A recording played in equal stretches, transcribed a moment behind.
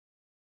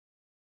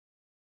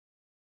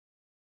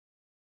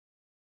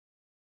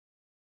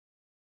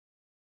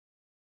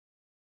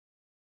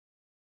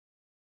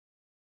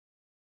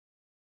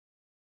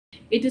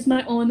It is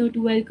my honor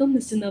to welcome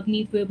Mr.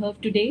 Nawneet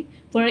Vibhaw today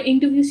for our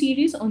interview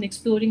series on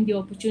exploring the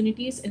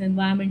opportunities in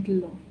environmental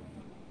law.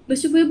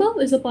 Mr.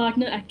 Vibhaw is a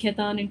partner at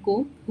Khaitan &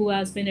 Co., who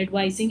has been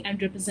advising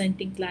and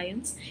representing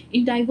clients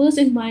in diverse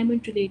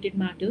environment-related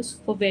matters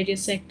for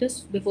various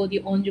sectors before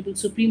the Honorable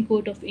Supreme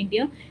Court of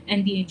India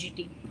and the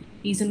NGT.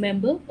 He is a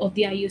member of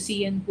the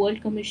IUCN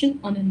World Commission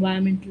on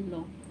Environmental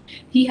Law.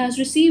 He has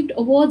received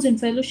awards and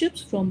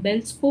fellowships from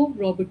Belspo,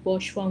 Robert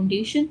Bosch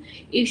Foundation,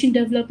 Asian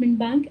Development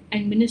Bank,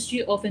 and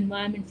Ministry of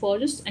Environment,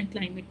 Forests and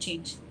Climate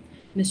Change.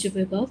 Mr.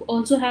 Vibhav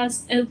also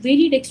has a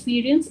varied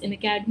experience in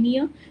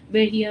academia,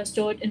 where he has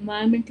taught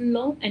environmental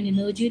law and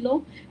energy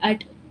law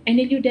at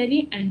NLU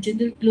Delhi and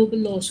Jindal Global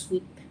Law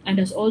School, and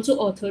has also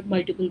authored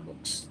multiple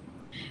books.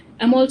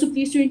 I'm also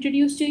pleased to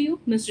introduce to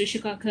you Ms.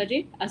 Rishika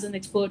Khare as an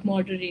expert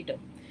moderator.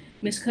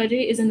 Ms.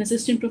 Khare is an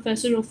assistant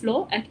professor of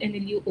law at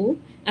NLUO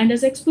and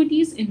has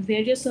expertise in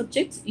various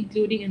subjects,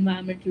 including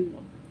environmental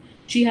law.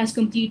 She has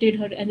completed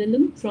her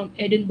LLM from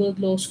Edinburgh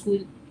Law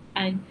School,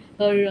 and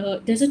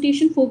her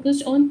dissertation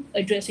focused on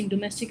addressing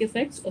domestic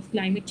effects of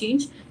climate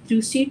change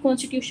through state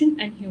constitution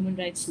and human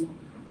rights law.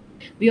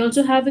 We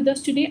also have with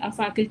us today our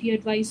faculty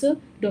advisor,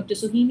 Dr.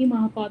 Sohini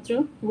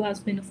Mahapatra, who has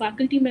been a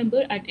faculty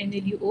member at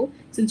NLUO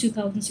since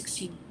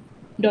 2016.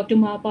 Dr.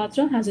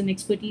 Mahapatra has an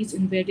expertise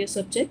in various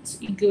subjects,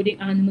 including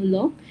animal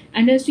law,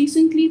 and has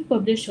recently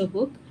published her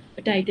book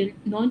titled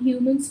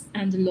Non-Humans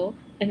and the Law,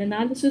 an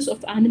analysis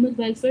of animal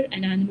welfare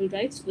and animal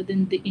rights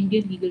within the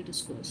Indian legal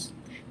discourse.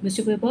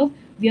 Mr. Vibhav,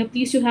 we are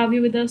pleased to have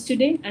you with us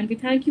today, and we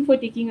thank you for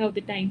taking out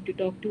the time to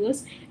talk to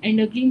us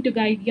and agreeing to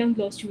guide young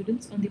law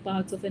students on the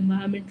paths of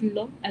environmental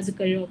law as a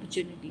career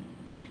opportunity.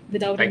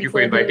 Without Thank any you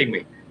for further inviting ado,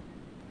 me.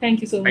 thank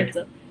you so Thank much,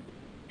 you. sir.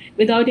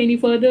 Without any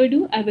further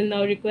ado, I will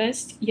now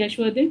request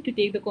Yashvardhan to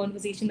take the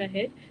conversation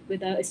ahead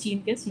with our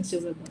esteemed guest,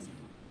 Mr. Vibhav.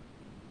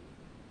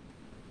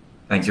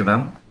 Thank you,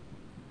 ma'am.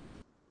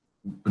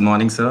 Good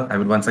morning, sir. I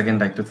would once again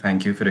like to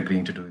thank you for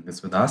agreeing to do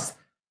this with us.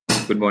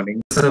 Good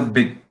morning. So,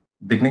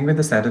 beginning with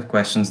the set of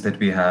questions that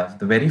we have,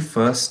 the very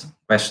first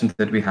question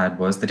that we had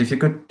was that if you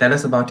could tell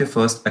us about your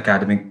first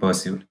academic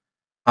pursuit,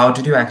 how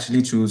did you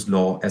actually choose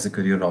law as a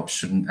career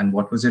option, and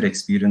what was your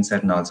experience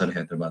at Nalsar,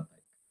 Hyderabad?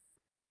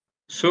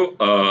 So,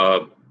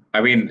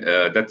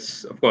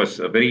 that's of course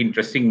a very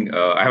interesting.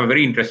 I have a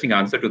very interesting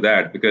answer to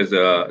that because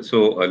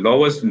law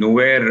was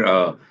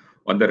nowhere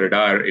on the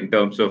radar in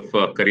terms of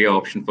career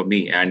option for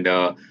me, and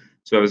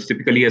so I was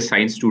typically a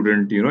science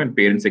student, and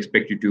parents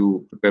expect you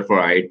to prepare for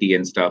IIT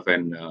and stuff,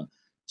 and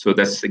so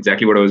that's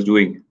exactly what I was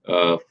doing.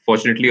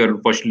 Fortunately or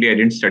unfortunately, I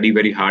didn't study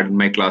very hard in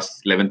my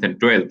class 11th and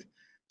 12th,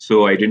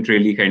 so I didn't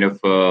really kind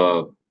of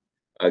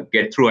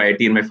get through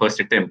IIT in my first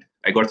attempt.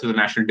 I got through the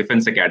National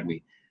Defense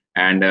Academy,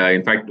 and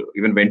in fact,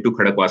 even went to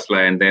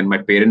Khadakwasla. And then my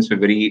parents were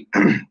very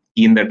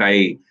keen that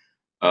I,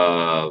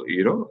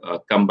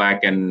 come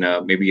back and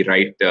maybe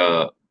write,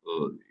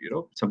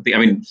 something. I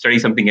mean, study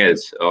something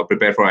else, or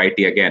prepare for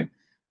IIT again.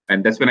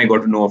 And that's when I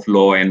got to know of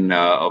law and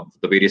of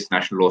the various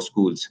national law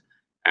schools.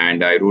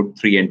 And I wrote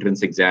 3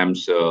 entrance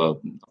exams.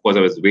 Of course, I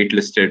was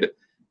waitlisted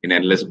in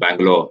NLS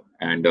Bangalore,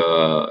 and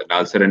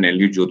Nalsar and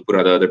NLU Jodhpur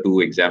are the other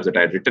 2 exams that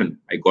I had written.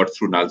 I got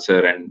through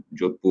Nalsar and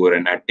Jodhpur,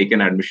 and I had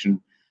taken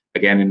admission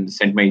again and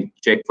sent my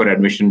check for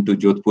admission to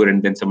Jodhpur,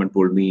 and then someone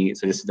told me,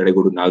 suggested that I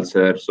go to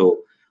Nalsar. So,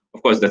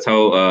 of course, that's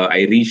how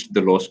I reached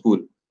the law school.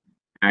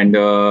 And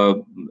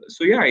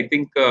I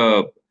think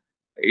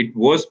it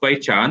was by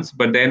chance,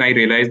 but then I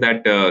realized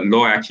that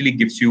law actually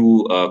gives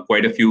you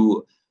quite a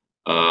few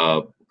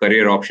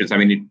career options. I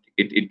mean,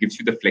 it gives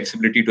you the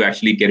flexibility to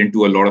actually get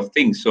into a lot of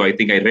things. So I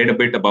think I read a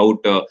bit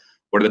about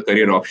what are the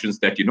career options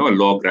that a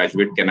law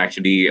graduate can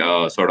actually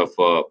opt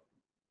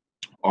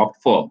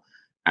for.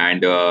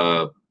 And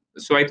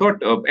so I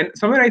thought, and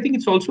somewhere I think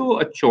it's also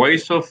a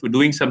choice of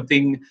doing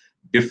something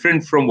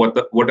different from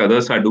what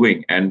others are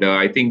doing. And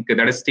I think that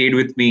has stayed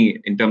with me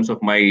in terms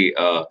of my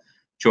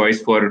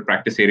choice for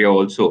practice area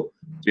also.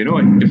 So,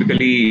 and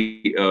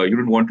typically you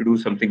don't want to do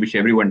something which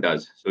everyone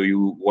does. So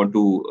you want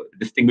to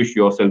distinguish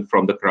yourself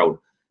from the crowd.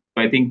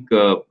 So I think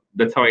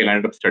that's how I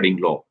landed up studying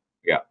law.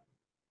 Yeah.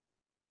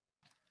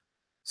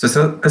 So,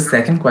 sir, the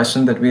second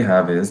question that we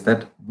have is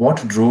that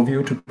what drove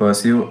you to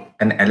pursue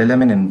an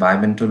LLM in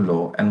environmental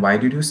law, and why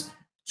did you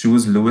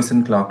choose Lewis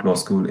and Clark Law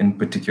School in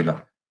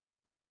particular?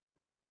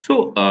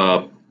 So,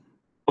 of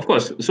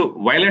course, so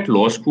while at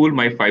law school,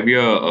 my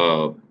 5-year,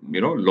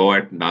 law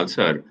at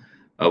Nalsar,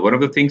 one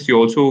of the things you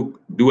also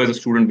do as a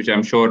student, which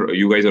I'm sure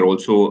you guys are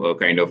also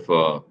kind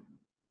of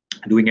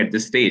doing at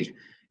this stage,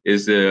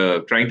 is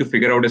trying to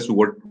figure out as to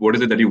what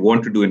is it that you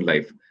want to do in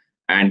life.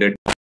 And of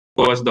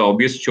course, the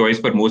obvious choice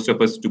for most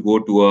of us to go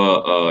to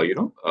a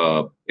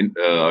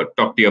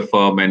top tier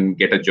firm and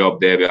get a job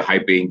there, a high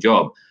paying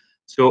job.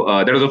 So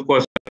that was, of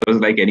course, was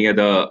like any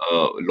other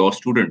law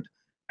student.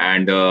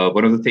 And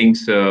one of the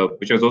things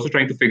which I was also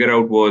trying to figure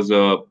out was,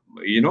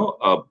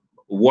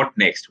 what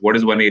next? What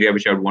is one area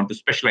which I would want to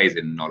specialize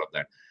in, and all of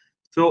that.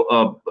 So,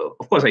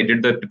 of course, I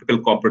did the typical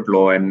corporate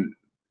law and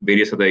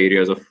various other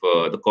areas of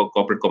the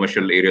corporate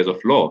commercial areas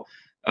of law.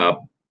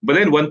 But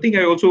then one thing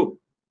I also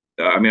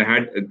I mean, I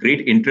had a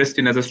great interest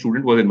in as a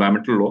student was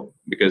environmental law,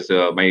 because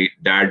my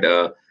dad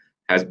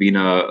has been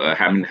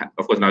I mean,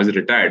 of course now he's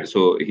retired,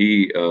 so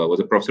he was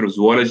a professor of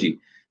zoology.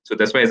 So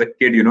that's why as a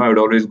kid, I would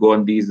always go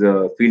on these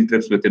field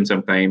trips with him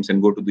sometimes,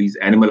 and go to these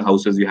animal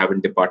houses you have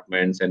in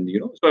departments, and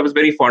so I was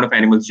very fond of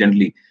animals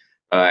generally,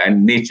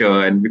 and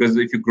nature. And because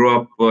if you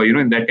grow up,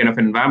 in that kind of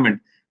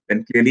environment,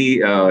 then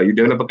clearly you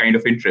develop a kind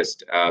of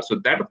interest. So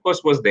that of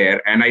course was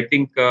there, and I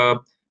think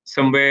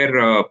somewhere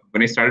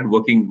when I started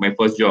working my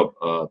first job,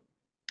 at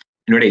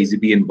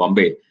AZB in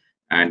Bombay.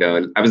 And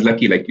I was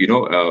lucky, like,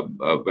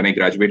 when I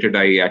graduated,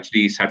 I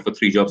actually sat for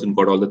three jobs and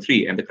got all the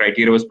three. And the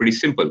criteria was pretty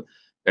simple,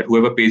 that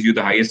whoever pays you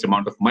the highest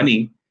amount of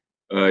money,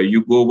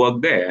 you go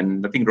work there,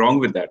 and nothing wrong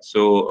with that.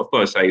 So, of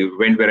course, I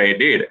went where I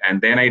did. And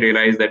then I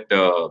realized that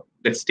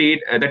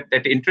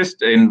that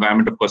interest in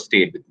environment, of course,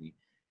 stayed with me.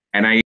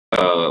 And I,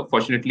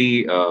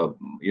 fortunately,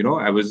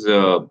 I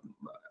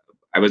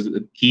was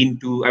keen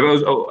to.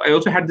 I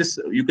also had this.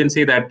 You can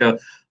say that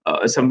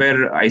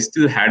somewhere I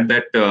still had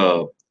that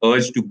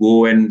urge to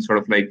go and sort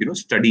of like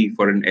study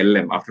for an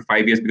LM after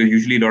 5 years, because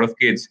usually a lot of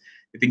kids,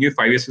 they think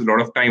 5 years is a lot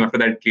of time. After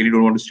that, clearly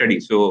don't want to study.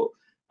 So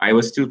I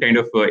was still kind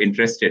of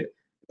interested.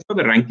 I saw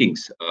the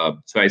rankings.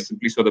 So I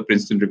simply saw the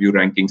Princeton Review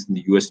rankings and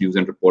the US News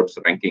and Reports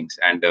rankings,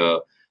 and I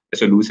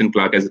saw Lewis and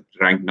Clark as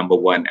ranked number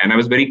one. And I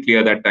was very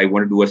clear that I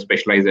want to do a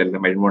specialized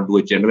LM. I didn't want to do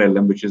a general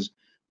LM, which is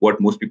what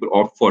most people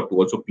opt for, to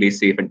also play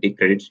safe and take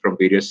credits from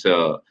various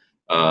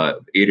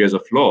areas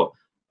of law.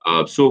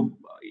 So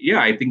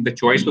yeah, I think the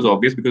choice was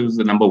obvious because it was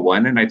the number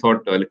one, and I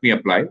thought, let me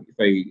apply. If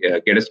I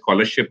get a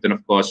scholarship, then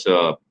of course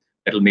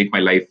that'll make my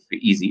life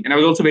easy. And I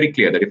was also very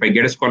clear that if I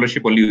get a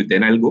scholarship, only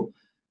then I'll go.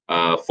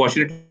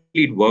 Fortunately,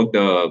 it worked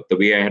the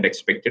way I had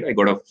expected. I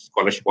got a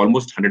scholarship,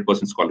 almost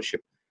 100%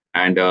 scholarship,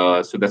 and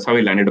so that's how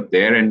I landed up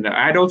there. And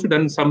I had also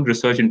done some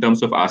research in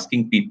terms of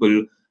asking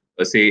people,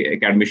 say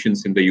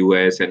academicians in the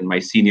US and my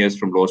seniors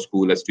from law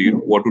school, as to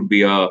what would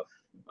be a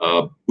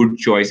good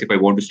choice if I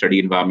want to study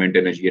environment,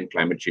 energy, and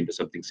climate change or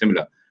something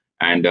similar.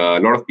 And a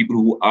lot of people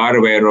who are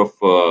aware of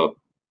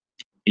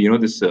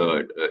this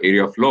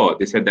area of law,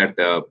 they said that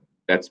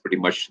that's pretty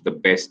much the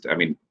best. I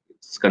mean,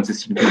 it's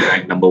consistently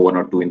ranked number one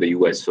or two in the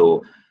US.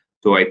 So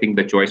I think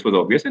the choice was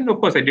obvious, and of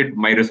course I did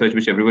my research,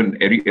 which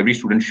every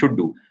student should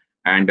do.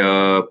 And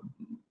I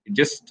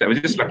was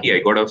just lucky. I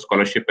got a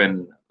scholarship,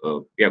 and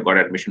got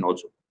admission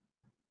also.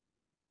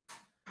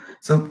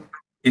 So,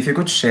 if you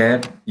could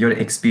share your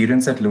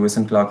experience at Lewis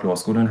and Clark Law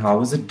School, and how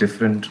is it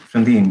different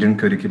from the Indian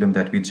curriculum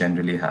that we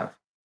generally have?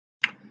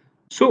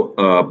 So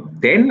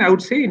then I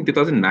would say in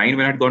 2009,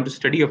 when I had gone to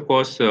study, of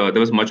course, there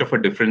was much of a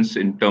difference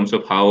in terms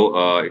of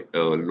how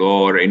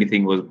law or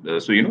anything was.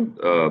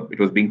 It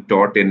was being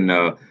taught in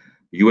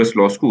US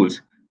law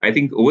schools. I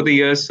think over the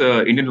years,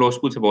 Indian law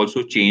schools have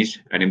also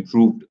changed and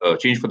improved,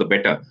 changed for the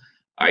better.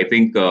 I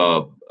think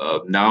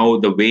now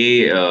the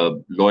way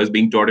law is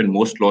being taught in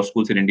most law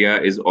schools in India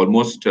is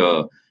almost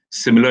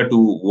similar to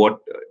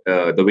what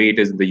the way it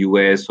is in the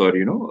US or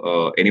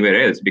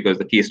anywhere else, because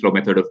the case law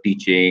method of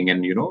teaching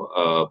and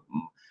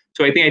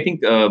so I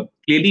think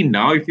clearly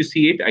now, if you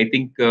see it, I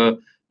think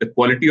the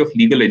quality of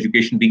legal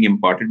education being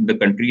imparted in the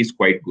country is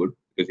quite good,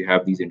 because you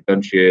have these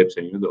internships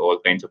and all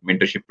kinds of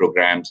mentorship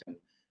programs, and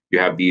you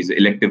have these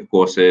elective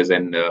courses,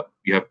 and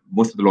you have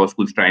most of the law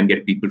schools try and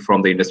get people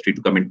from the industry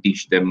to come and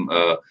teach them.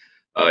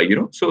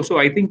 So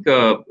I think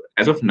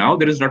as of now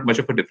there is not much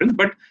of a difference,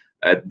 but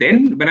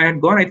then when I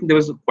had gone, I think there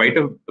was quite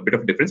a bit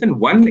of a difference. And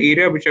one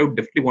area which I would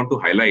definitely want to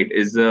highlight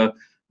is the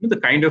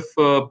kind of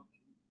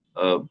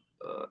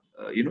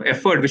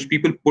effort which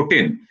people put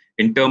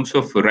in terms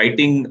of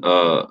writing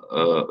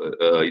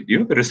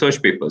the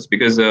research papers,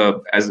 because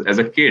as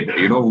a kid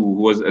who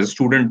was a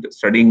student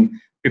studying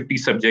 50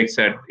 subjects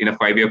in a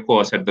 5-year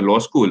course at the law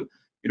school,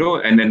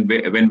 and then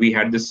when we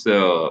had this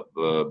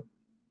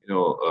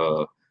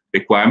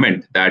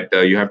requirement that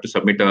you have to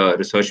submit a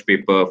research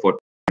paper for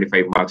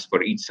 25 marks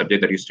for each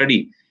subject that you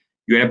study,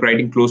 you end up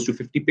writing close to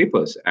 50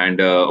 papers. And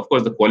of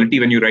course, the quality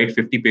when you write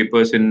 50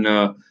 papers in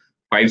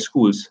 5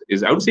 schools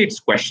is, I would say, it's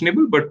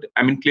questionable, but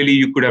I mean, clearly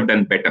you could have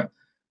done better.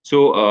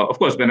 So, of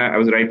course, when I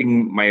was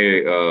writing my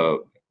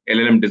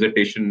LLM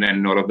dissertation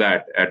and all of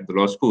that at the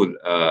law school,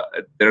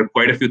 there are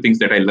quite a few things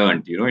that I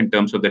learned, in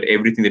terms of that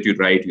everything that you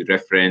write, you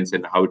reference,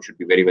 and how it should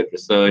be very well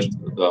researched,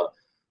 the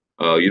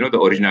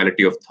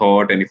originality of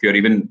thought. And if you're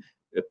even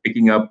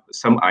picking up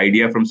some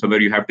idea from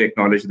somewhere, you have to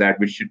acknowledge that,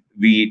 which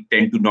we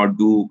tend to not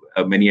do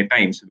many a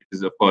times, which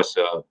is, of course,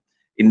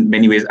 in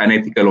many ways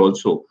unethical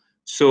also.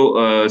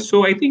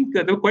 So I think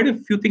there were quite a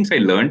few things I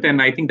learned,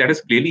 and I think that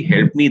has clearly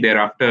helped me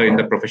thereafter in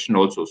the profession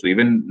also. So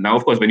even now,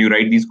 of course, when you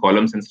write these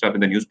columns and stuff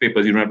in the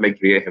newspapers, you don't have like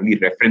heavily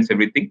reference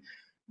everything.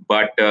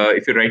 But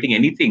if you're writing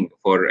anything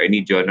for any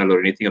journal or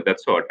anything of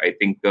that sort, I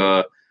think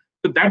so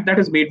that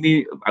has made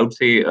me, I would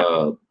say,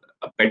 a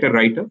better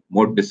writer,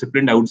 more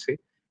disciplined, I would say,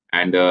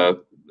 and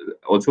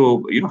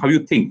also how you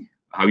think,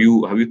 how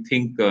you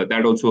think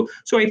that also.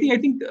 So I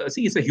think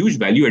see, it's a huge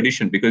value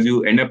addition, because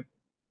you end up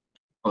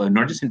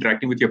not just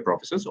interacting with your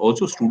professors,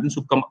 also students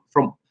who come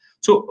from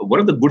So one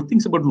of the good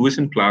things about Lewis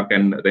and Clark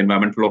and the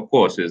environmental law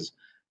course is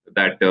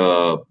that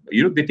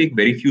they take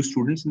very few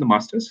students in the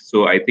masters.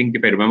 So I think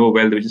if I remember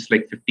well, there were just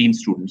like 15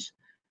 students,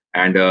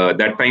 and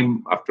that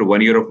time, after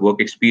 1 year of work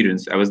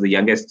experience, I was the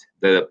youngest.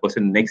 The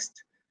person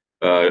next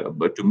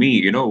but to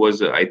me,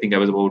 was I think I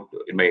was about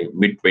in my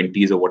mid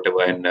 20s or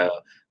whatever, and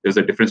there's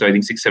a difference. I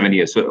think 6-7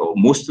 years. So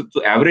most of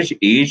the average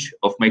age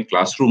of my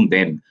classroom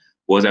then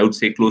was, I would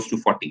say, close to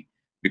 40,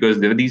 because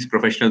there were these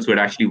professionals who had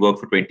actually worked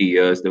for 20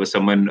 years. There was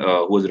someone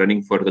who was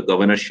running for the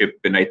governorship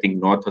in, I think,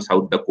 North or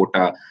South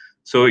Dakota.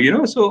 So you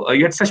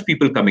had such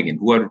people coming in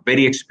who are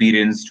very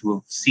experienced, who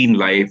have seen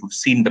life, who've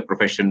seen the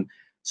profession.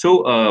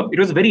 So it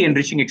was a very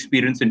enriching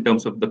experience in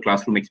terms of the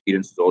classroom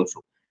experiences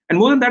also. And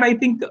more than that, I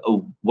think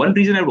one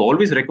reason I would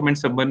always recommend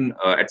someone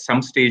at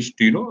some stage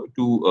to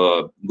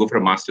go for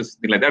a master's,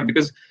 something like that,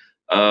 because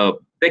the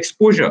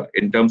exposure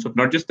in terms of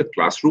not just the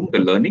classroom, the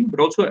learning, but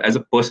also as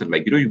a person,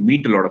 like you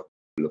meet a lot of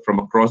people from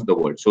across the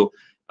world. So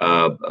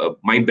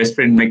my best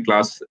friend in my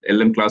class,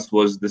 LM class,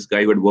 was this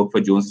guy who had worked for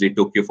Jones Day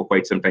Tokyo for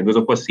quite some time. He was,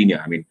 of course,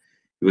 senior. I mean,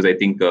 he was, I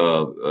think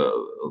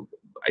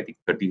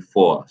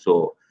 34,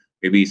 so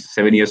maybe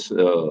 7 years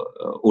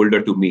older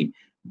to me.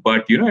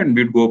 But and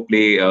we'd go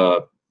play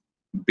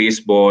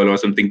baseball or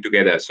something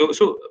together. So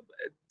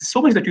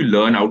much that you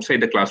learn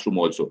outside the classroom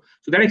also.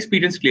 So that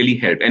experience clearly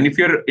helped. And if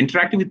you're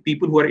interacting with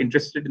people who are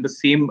interested in the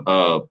same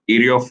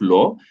area of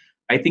law,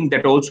 I think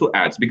that also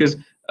adds, because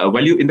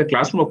while you in the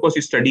classroom, of course,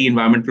 you study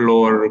environmental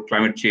law or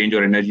climate change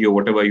or energy or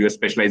whatever you are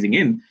specializing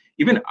in.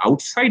 Even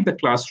outside the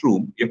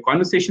classroom, your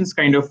conversations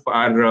kind of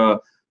are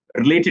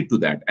related to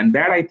that, and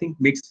that I think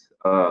makes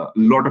a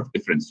lot of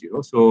difference.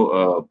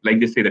 So like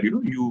they say that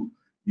you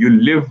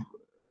live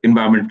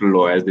environmental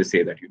law, as they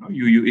say that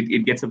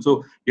it gets up.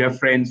 So you have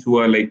friends who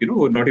are like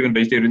who are not even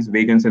vegetarians,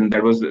 vegans, and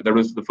that was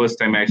the first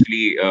time I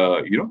actually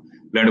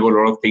learned about a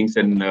lot of things,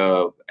 and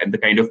the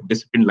kind of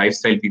disciplined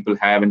lifestyle people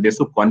have, and they're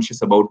so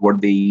conscious about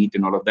what they eat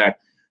and all of that.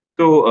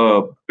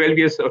 So 12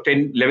 years or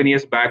 10, 11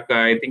 years back,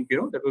 I think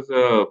that was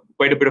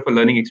quite a bit of a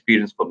learning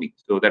experience for me.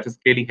 So that has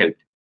clearly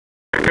helped.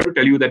 I have to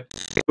tell you that.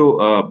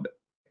 So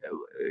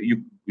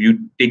you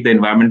take the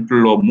environmental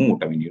law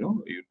moot. I mean,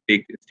 you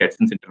take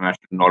Stetson's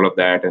International and all of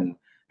that, and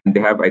they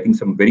have, I think,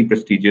 some very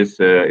prestigious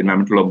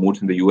environmental law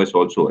moots in the US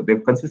also.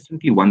 They've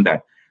consistently won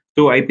that.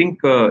 So I think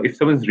if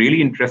someone's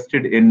really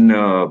interested in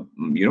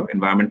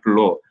environmental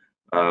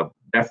law,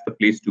 that's the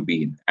place to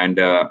be in. And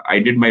I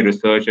did my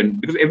research, and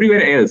because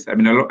everywhere else, I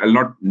mean, I'll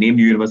not name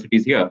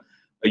universities here.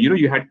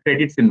 You had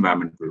credits in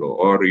environmental law,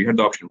 or you had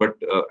the option, but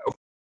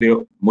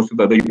most of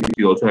the other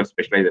universities also have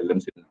specialized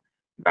elements in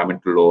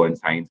environmental law and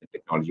science and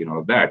technology and all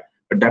of that.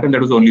 But that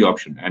was the only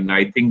option. And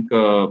I think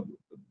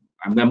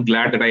I'm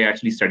glad that I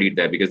actually studied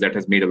there, because that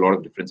has made a lot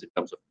of difference in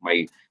terms of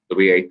the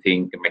way I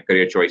think, and my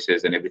career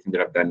choices, and everything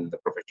that I've done in the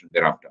profession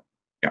thereafter.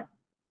 Yeah.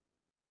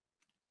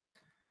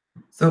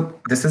 So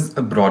this is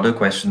a broader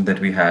question that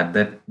we had,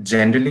 that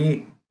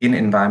generally in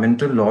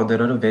environmental law,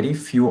 there are very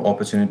few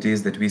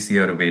opportunities that we see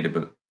are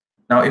available.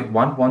 Now, if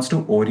one wants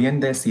to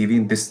orient their CV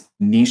in this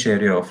niche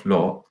area of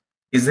law,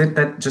 is it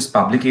that just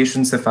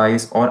publications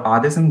suffice, or are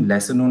there some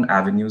lesser known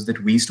avenues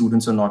that we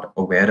students are not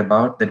aware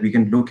about that we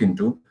can look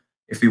into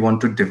if we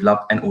want to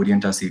develop and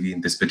orient our CV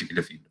in this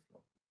particular field?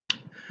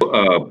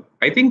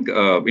 I think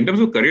in terms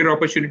of career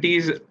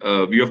opportunities,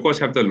 we of course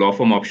have the law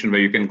firm option,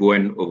 where you can go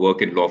and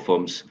work in law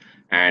firms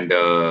and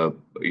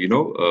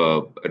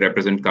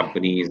represent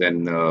companies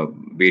and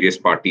various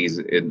parties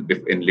in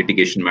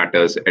litigation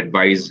matters,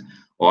 advise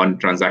on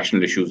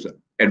transactional issues,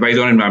 advise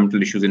on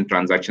environmental issues in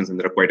transactions, and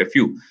there are quite a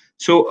few.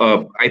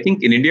 So I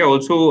think in India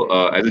also,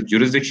 as a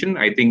jurisdiction,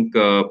 I think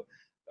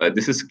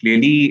this is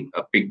clearly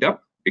picked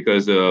up,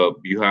 because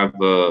you have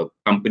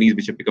companies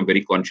which have become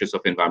very conscious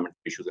of environmental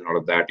issues and all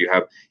of that. You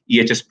have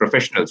EHS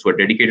professionals who are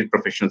dedicated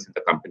professionals in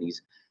the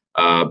companies.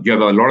 You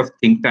have a lot of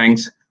think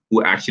tanks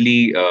who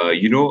actually,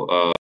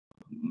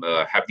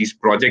 have these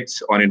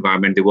projects on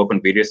environment. They work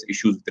on various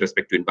issues with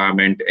respect to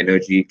environment,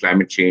 energy,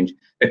 climate change.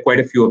 There are quite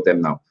a few of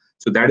them now.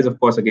 So that is, of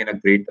course, again, a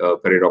great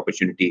career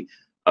opportunity.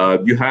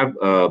 You have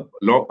a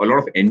lot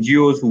of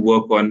NGOs who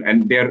work on,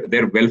 and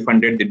they're well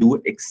funded. They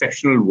do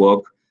exceptional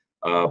work.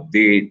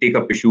 They take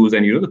up issues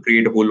and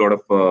create a whole lot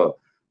of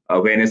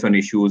awareness on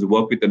issues,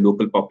 work with the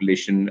local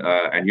population,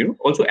 and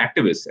also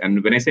activists.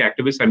 And when I say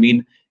activists, I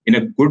mean in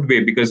a good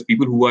way, because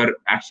people who are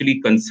actually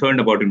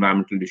concerned about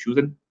environmental issues,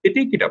 and they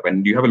take it up.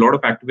 And you have a lot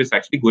of activists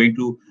actually going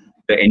to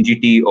the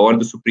NGT or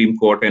the Supreme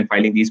Court and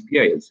filing these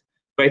PILs.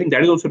 So I think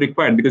that is also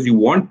required, because you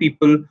want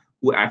people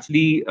who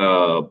actually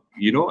help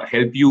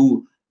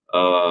you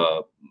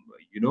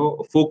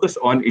focus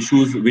on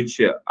issues which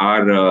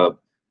are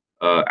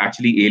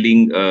actually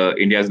ailing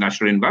India's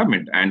natural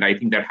environment. And I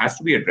think that has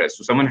to be addressed.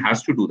 So someone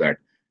has to do that.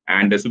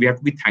 And so we have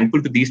to be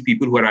thankful to these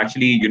people who are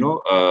actually,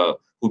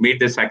 who made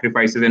their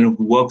sacrifices and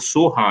who work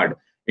so hard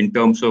in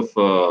terms of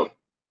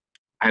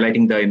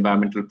highlighting the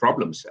environmental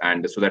problems,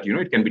 and so that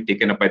it can be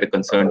taken up by the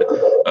concerned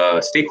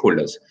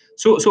stakeholders.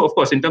 So of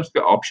course, in terms of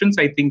the options,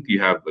 I think you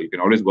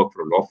can always work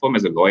for a law firm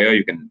as a lawyer.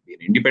 You can be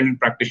an independent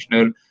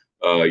practitioner.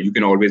 you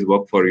can always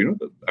work for,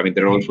 I mean,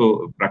 there are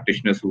also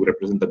practitioners who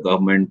represent the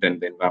government and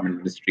the environment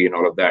ministry and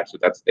all of that. So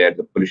that's there,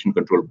 the pollution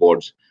control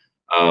boards.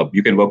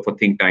 You can work for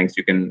think tanks.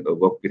 You can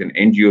work with an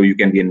NGO. You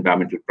can be an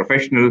environmental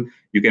professional.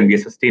 You can be a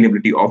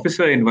sustainability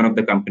officer in one of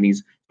the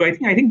companies. So I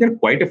think there are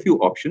quite a few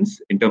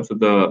options in terms of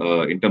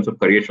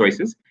career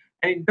choices.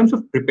 And in terms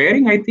of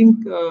preparing, I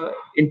think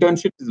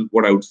internships is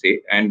what I would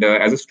say. And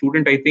as a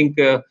student, I think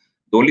the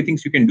only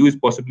things you can do is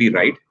possibly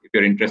write. If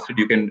you're interested,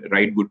 you can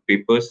write good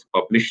papers,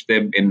 publish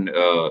them in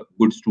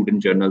good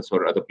student journals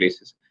or other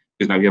places,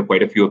 because now we have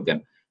quite a few of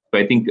them. So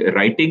I think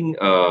writing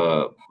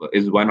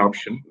is one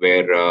option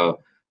where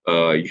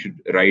you should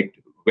write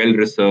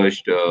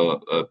well-researched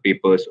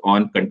papers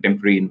on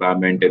contemporary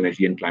environment,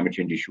 energy, and climate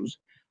change issues,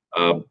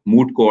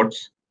 moot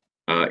courts,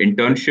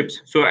 internships.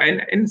 So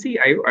and see,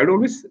 I'd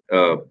always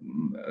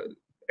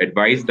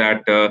advise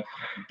that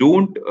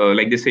don't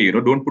like they say,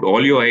 don't put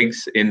all your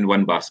eggs in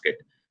one basket.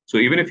 So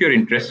even if you're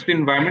interested in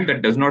environment,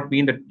 that does not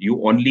mean that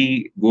you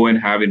only go and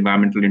have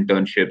environmental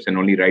internships and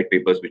only write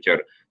papers which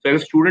are. So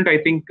as a student, I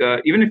think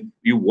even if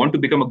you want to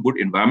become a good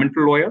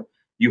environmental lawyer,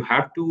 you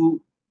have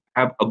to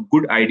have a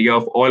good idea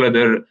of all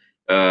other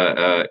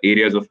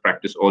areas of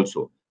practice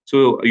also.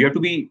 So you have to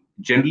be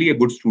generally a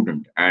good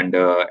student, and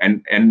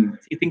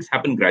see things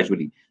happen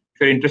gradually.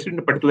 If you're interested in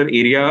a particular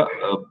area,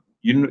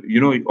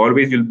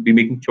 always you'll be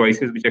making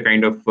choices which are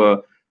kind of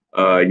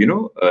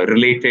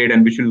related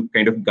and which will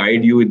kind of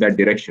guide you in that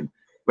direction.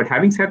 But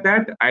having said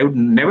that, I would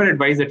never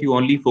advise that you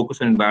only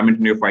focus on environment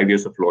in your 5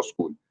 years of law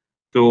school.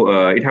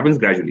 So it happens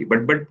gradually.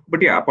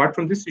 But yeah, apart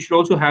from this, you should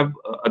also have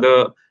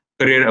other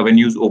career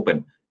avenues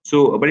open.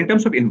 So, but in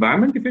terms of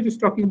environment, if you're just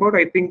talking about,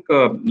 I think,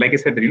 like I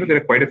said, there are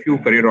quite a few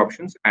career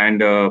options,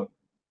 and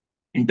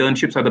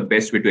internships are the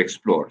best way to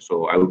explore.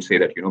 So I would say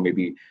that,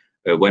 maybe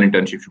one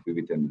internship should be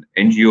with an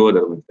NGO, the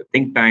other with a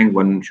think tank,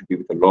 one should be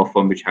with a law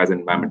firm which has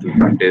environmental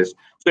practice,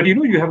 so that,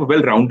 you have a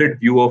well-rounded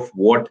view of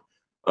what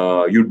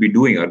you'd be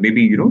doing. Or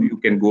maybe, you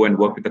can go and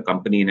work with a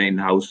company in an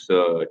in-house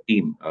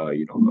team,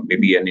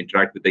 maybe and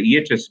interact with the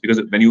EHS,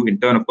 because when you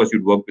intern, of course,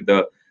 you'd work with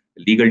the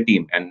legal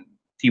team and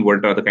see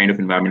what are the kind of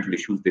environmental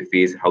issues they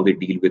face, how they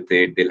deal with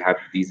it. They'll have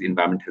these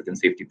environment, health, and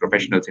safety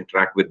professionals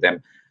interact with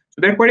them.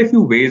 So there are quite a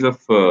few ways of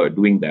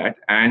doing that.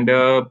 And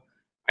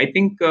I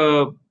think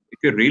if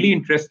you're really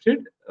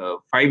interested,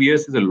 5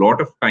 years is a lot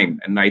of time.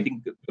 And I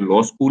think the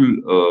law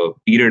school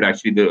period,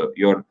 actually,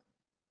 your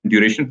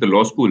duration of the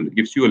law school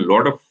gives you a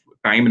lot of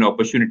time and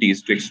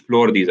opportunities to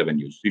explore these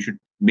avenues. You should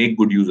make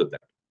good use of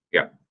that.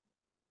 Yeah.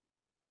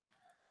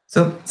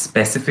 So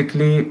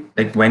specifically,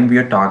 like when we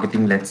are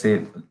targeting, let's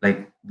say,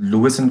 like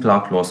Lewis and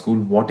Clark Law School,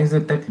 what is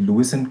it that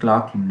Lewis and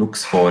Clark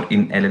looks for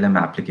in LLM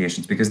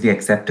applications? Because the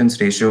acceptance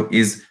ratio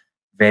is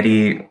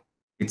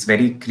it's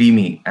very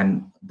creamy,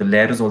 and the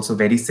layer is also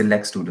very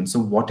select students. So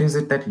what is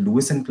it that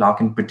Lewis and Clark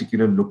in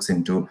particular looks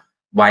into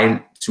while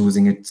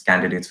choosing its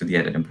candidates for the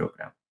LLM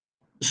program?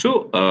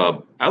 So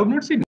I would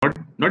not say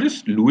not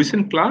just Lewis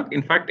and Clark.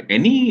 In fact,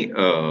 any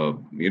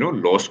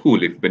law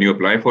school, if when you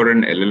apply for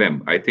an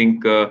LLM, I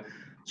think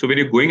so. When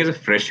you're going as a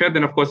fresher,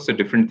 then of course it's a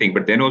different thing.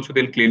 But then also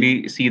they'll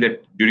clearly see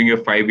that during your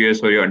 5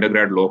 years or your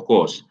undergrad law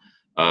course,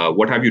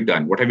 what have you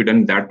done? What have you done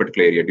in that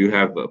particular area? Do you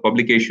have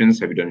publications?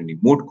 Have you done any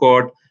moot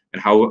court?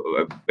 And how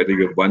whether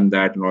you have won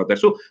that and all that.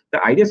 So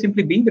the idea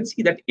simply being that,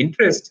 see, that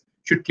interest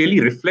should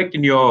clearly reflect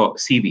in your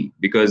CV,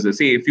 because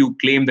say if you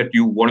claim that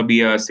you want to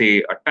be a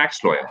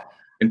tax lawyer,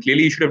 and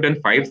clearly you should have done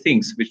 5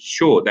 things which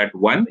show that,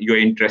 one, you're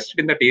interested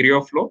in that area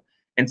of law,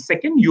 and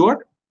second, you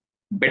are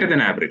better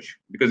than average.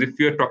 Because if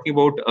you're talking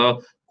about a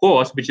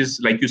course which is,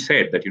 like you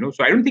said, that,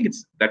 so I don't think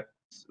it's that,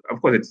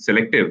 of course it's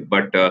selective,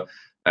 but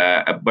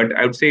I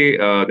would say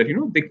that,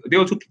 they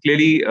also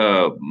clearly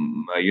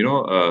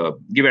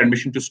give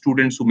admission to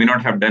students who may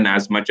not have done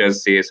as much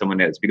as, say, someone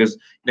else. Because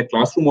in a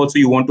classroom also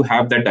you want to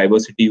have that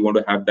diversity, you want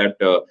to have that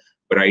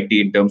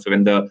variety in terms of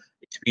in the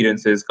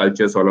experiences,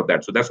 cultures, all of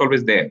that. So that's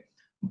always there.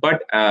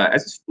 But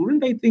as a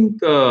student, I think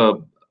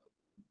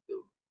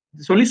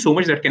there's only so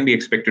much that can be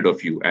expected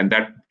of you, and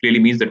that clearly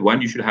means that,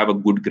 one, you should have a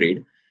good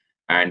grade,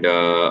 and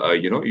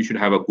you should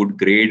have a good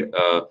grade.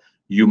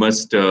 You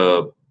must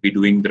be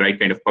doing the right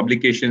kind of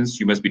publications.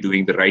 You must be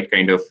doing the right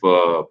kind of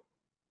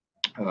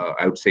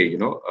I would say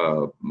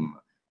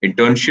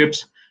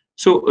internships.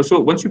 So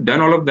once you've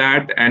done all of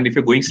that, and if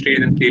you're going straight,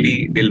 then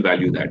clearly they'll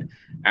value that.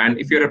 And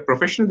if you're a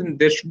professional, then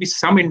there should be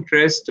some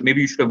interest.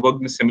 Maybe you should have worked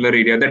in a similar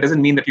area. That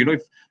doesn't mean that,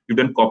 if you've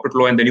done corporate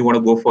law and then you want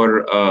to go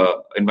for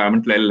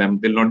environmental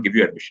LLM, they'll not give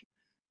you admission.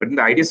 But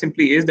the idea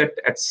simply is that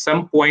at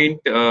some point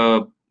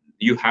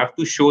you have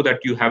to show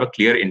that you have a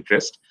clear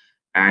interest,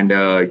 and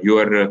you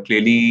are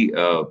clearly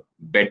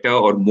better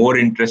or more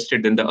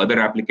interested than the other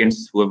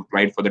applicants who have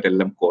applied for that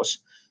LLM course.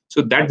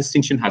 So that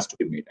distinction has to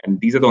be made, and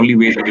these are the only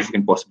ways that you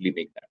can possibly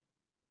make that.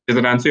 Does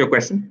that answer your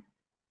question?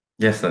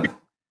 Yes, sir.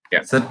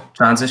 Yeah. So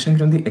transitioning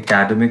from the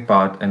academic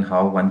part and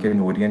how one can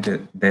orient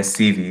their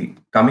CV,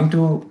 coming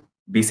to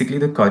basically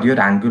the career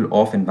angle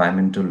of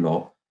environmental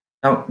law.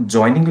 Now,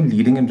 joining a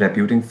leading and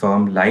reputing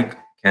firm like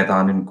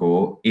Khaitan and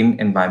Co. in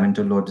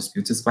environmental law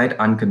disputes is quite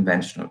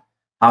unconventional.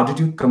 How did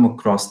you come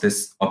across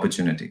this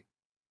opportunity?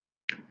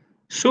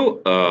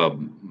 So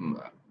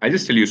I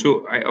just tell you.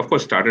 So I of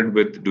course started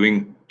with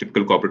doing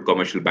typical corporate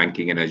commercial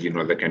banking and as you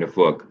know that kind of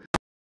work.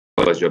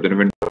 First job, then I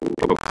went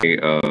to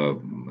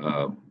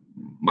my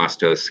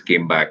masters,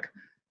 came back,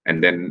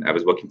 and then I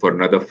was working for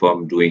another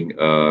firm doing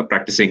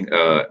practicing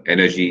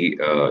energy,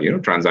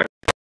 transactions.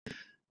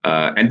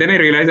 And then I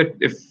realized that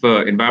if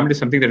environment is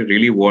something that I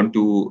really want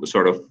to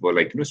sort of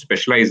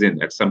specialize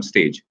in at some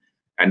stage,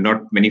 and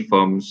not many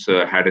firms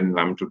had an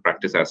environmental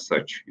practice as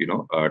such,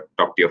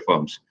 top tier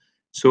firms.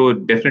 So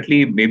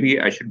definitely, maybe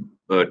I should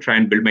try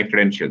and build my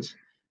credentials.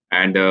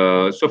 And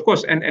so of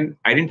course, and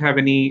I didn't have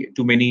any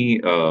too many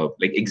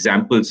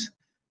examples,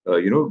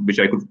 which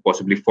I could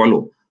possibly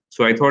follow.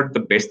 So I thought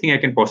the best thing I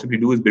can possibly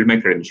do is build my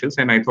credentials,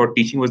 and I thought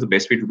teaching was the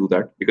best way to do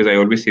that, because I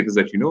always say this,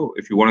 that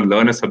if you want to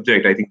learn a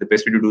subject, I think the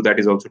best way to do that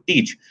is also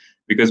teach,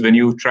 because when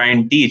you try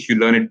and teach, you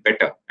learn it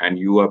better and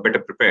you are better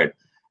prepared.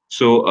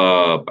 So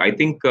I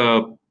think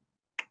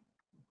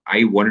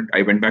I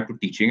went back to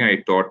teaching. I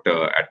taught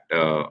at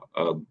a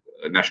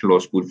national law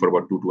school for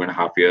about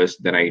 2.5 years.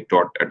 Then I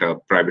taught at a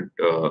private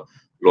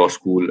law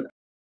school,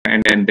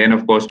 and then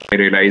of course I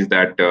realized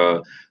that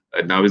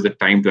now is the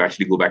time to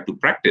actually go back to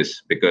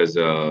practice, because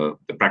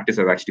the practice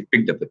has actually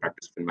picked up, the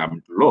practice of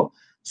environmental law.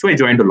 So I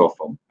joined a law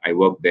firm. I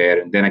worked there,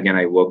 and then again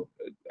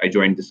I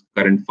joined this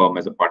current firm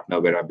as a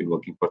partner, where I've been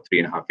working for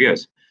 3.5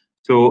 years.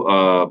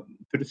 So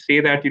so to say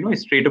that, I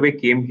straight away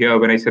came here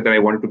when I said that I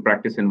wanted to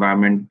practice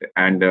environment,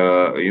 and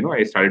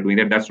I started doing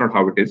that. That's not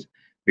how it is,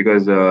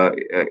 because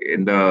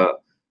in the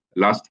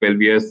last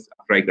 12 years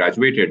after I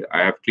graduated,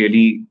 I have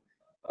clearly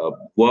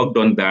worked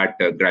on that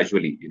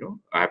gradually.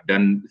 I have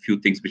done a few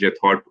things which I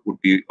thought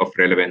would be of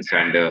relevance,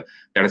 and that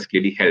has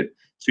clearly helped.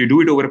 So you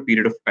do it over a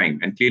period of time,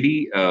 and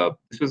clearly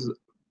this was,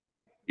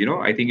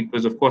 I think it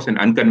was, of course, an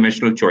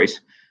unconventional choice,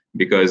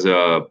 because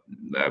uh,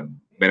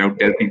 when I would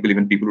tell people,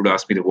 even people would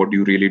ask me that, what do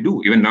you really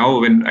do? Even now,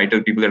 when I tell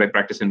people that I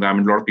practice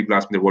environment, a lot of people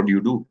ask me that, what do you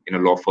do in a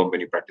law firm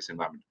when you practice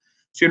environment?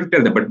 So you have to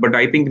tell them. But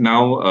I think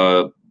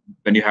now,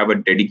 when you have a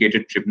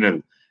dedicated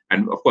tribunal,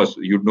 and of course,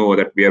 you know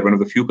that we are one of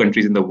the few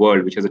countries in the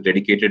world which has a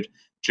dedicated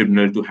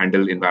tribunal to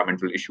handle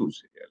environmental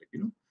issues.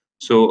 Yeah,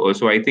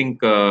 so I think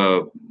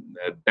that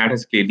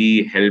has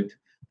clearly helped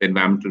the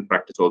environmental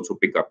practice also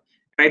pick up.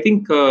 And I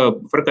think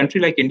for a country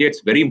like India,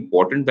 it's very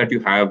important that you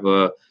have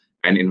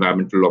an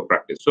environmental law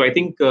practice. So I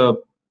think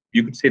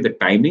you could say the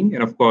timing,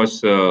 and of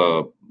course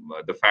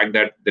the fact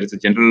that there is a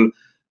general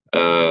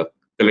uh,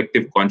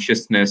 collective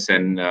consciousness,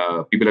 and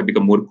people have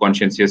become more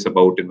conscientious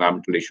about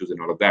environmental issues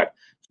and all of that.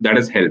 So that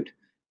has helped.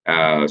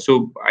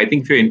 So I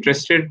think if you're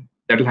interested,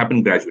 that will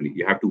happen gradually.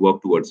 You have to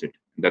work towards it.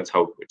 That's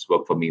how it's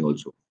worked for me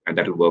also, and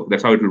that will work.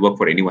 That's how it will work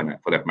for anyone,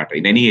 for that matter,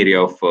 in any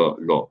area of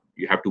law.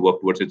 You have to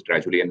work towards it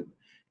gradually and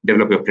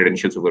develop your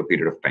credentials over a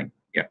period of time.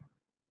 Yeah.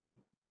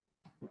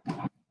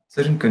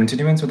 So, in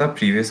continuance with our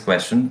previous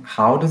question,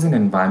 how does an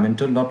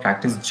environmental law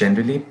practice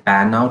generally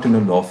pan out in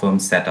a law firm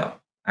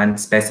setup? And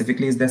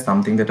specifically, is there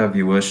something that our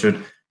viewers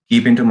should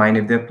keep into mind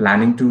if they're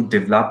planning to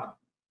develop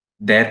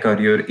their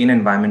career in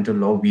environmental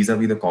law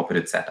vis-a-vis the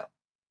corporate setup?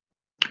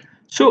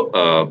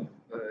 So,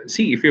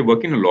 see, if you're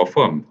working in a law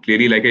firm,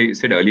 clearly, like I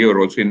said earlier,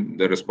 also in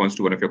the response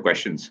to one of your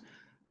questions,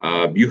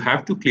 you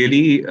have to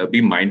clearly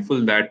be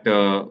mindful that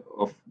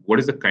of what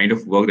is the kind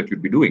of work that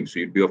you'd be doing. So,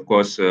 you'd be, of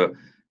course,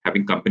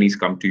 having companies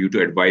come to you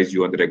to advise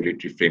you on the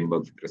regulatory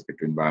framework with respect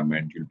to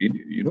environment. You'll be,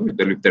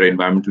 if there are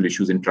environmental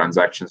issues in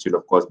transactions, you'll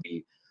of course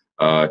be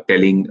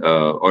telling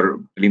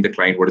the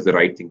client what is the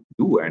right thing to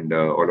do, and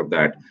all of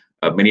that.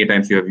 Many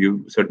times you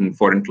have certain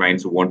foreign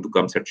clients who want to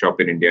come set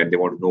shop in India, and they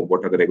want to know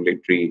what are the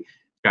regulatory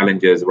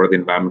challenges, what are the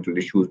environmental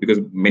issues, because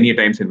many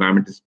times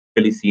environment is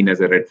typically seen as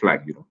a red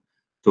flag,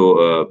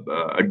 so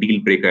a deal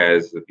breaker,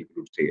 as people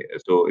would say.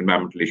 So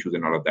environmental issues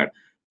and all of that.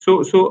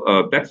 So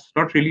that's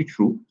not really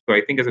true. So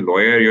I think as a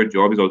lawyer, your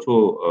job is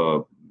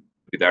also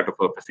that of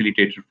a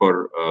facilitator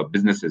for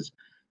businesses.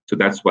 So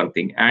that's one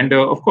thing. And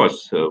of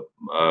course,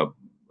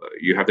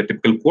 you have the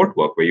typical court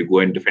work where you go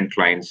and defend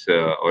clients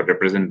or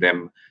represent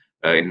them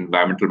in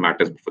environmental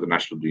matters before the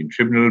National Green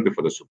Tribunal,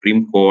 before the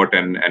Supreme Court,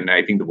 and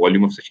I think the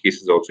volume of such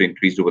cases also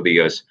increased over the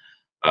years.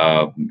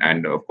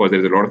 And of course,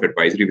 there's a lot of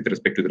advisory with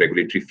respect to the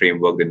regulatory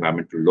framework, the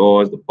environmental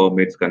laws, the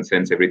permits,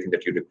 consents, everything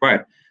that you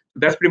require. So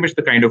that's pretty much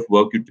the kind of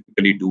work you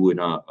typically do in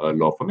a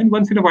law firm. And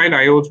once in a while,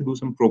 I also do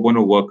some pro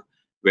bono work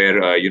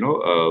where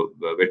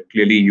where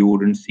clearly you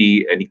wouldn't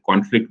see any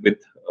conflict with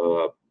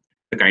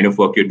the kind of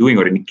work you're doing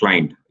or any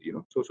client.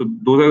 So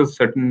those are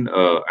certain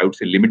I would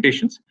say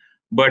limitations,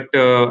 but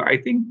I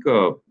think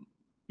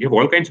you have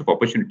all kinds of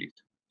opportunities.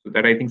 So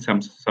that I think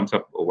sums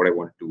up what I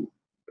want to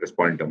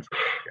respond in terms of.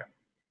 Yeah.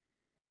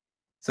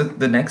 So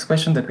the next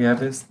question that we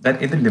have is that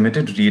in the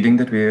limited reading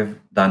that we have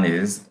done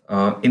is,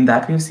 in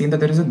that we have seen that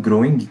there is a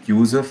growing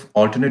use of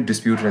alternate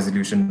dispute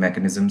resolution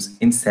mechanisms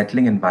in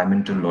settling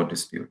environmental law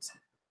disputes.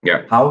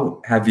 Yeah.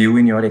 How have you,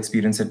 in your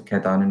experience at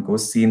Khaitan and Co,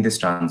 seen this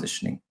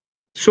transitioning?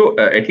 So,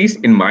 at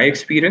least in my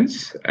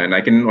experience, and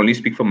I can only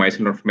speak for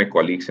myself, not for my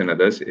colleagues and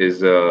others,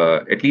 is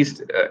at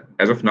least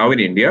as of now in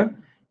India,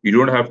 you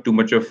don't have too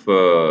much of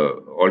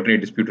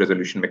alternate dispute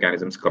resolution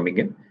mechanisms coming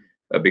in,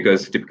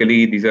 because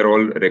typically these are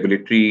all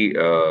regulatory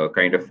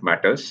kind of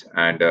matters,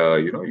 and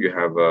you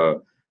have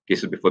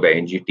cases before the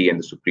NGT and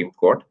the Supreme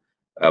Court.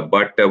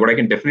 But what I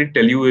can definitely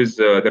tell you is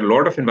there are a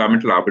lot of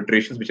environmental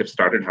arbitrations which have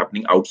started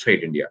happening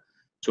outside India.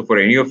 So for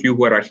any of you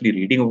who are actually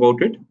reading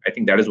about it, I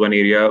think that is one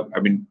area. I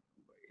mean,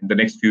 in the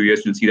next few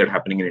years, you'll see that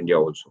happening in India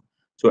also.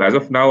 So as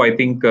of now, I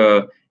think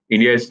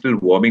India is still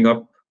warming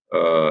up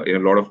in a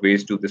lot of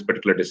ways to this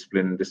particular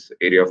discipline, this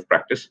area of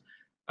practice.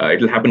 It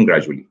will happen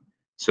gradually.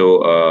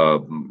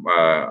 So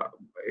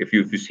if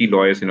you see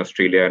lawyers in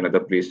Australia and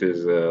other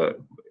places,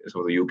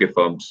 some of the UK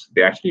firms,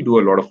 they actually do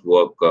a lot of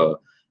work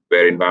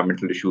where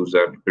environmental issues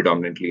are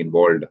predominantly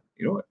involved.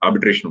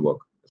 Arbitration work.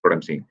 That's what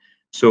I'm saying.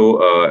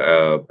 So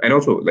and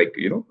also like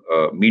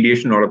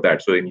mediation, all of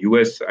that. So in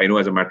US, I know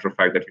as a matter of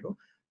fact that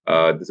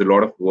there's a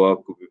lot of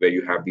work where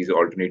you have these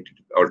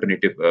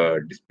alternative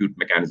dispute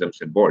mechanisms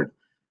involved.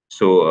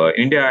 So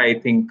India, I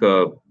think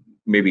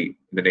maybe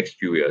in the next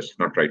few years,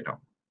 not right now.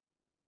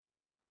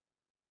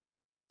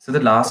 So the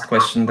last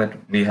question that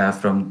we have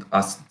from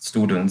us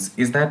students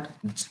is that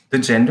the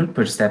general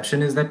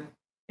perception is that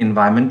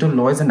environmental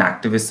law is an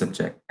activist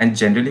subject. And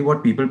generally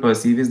what people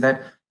perceive is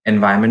that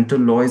environmental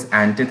law is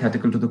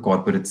antithetical to the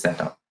corporate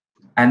setup.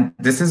 And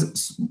this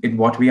is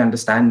what we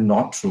understand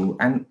not true.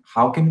 And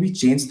how can we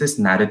change this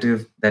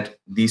narrative that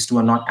these two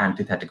are not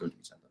antithetical to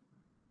each other?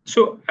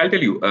 So I'll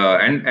tell you,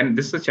 and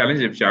this is a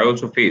challenge which I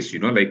also face.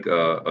 Like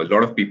a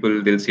lot of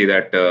people, they'll say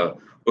that,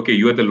 okay,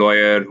 you are the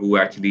lawyer who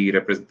actually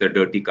represents the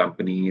dirty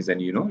companies, and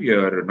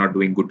you're not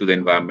doing good to the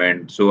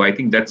environment. So I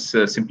think that's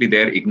simply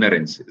their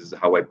ignorance, is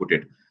how I put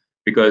it.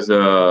 Because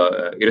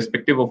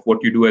irrespective of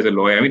what you do as a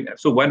lawyer, I mean,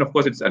 so one, of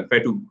course, it's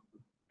unfair to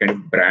kind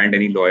of brand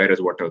any lawyer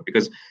as whatever,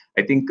 because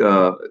I think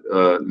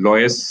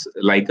lawyers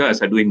like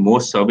us are doing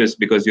more service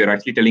because you're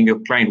actually telling your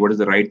client what is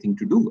the right thing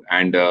to do,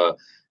 and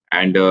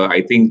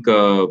I think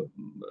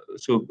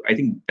so. I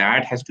think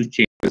that has to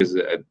change. Because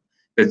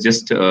that's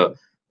just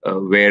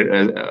where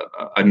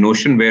a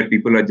notion where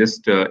people are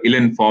just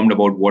ill-informed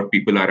about what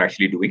people are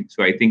actually doing.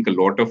 So I think a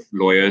lot of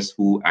lawyers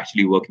who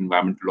actually work in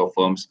environmental law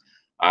firms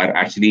are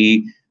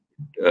actually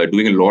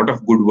doing a lot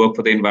of good work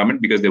for the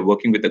environment, because they're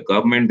working with the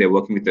government, they're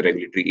working with the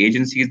regulatory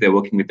agencies, they're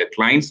working with the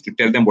clients to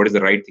tell them what is the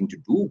right thing to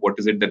do, what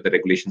is it that the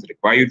regulations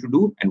require you to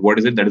do, and what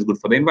is it that is good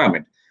for the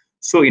environment.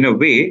 So in a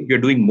way, you're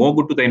doing more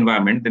good to the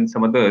environment than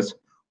some others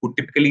who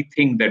typically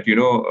think that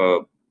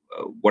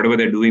whatever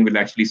they're doing will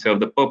actually serve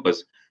the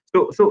purpose.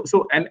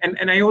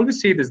 And I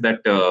always say this,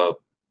 that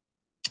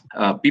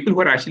people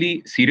who are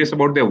actually serious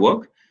about their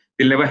work,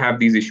 they'll never have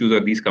these issues or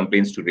these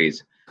complaints to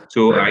raise.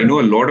 So I know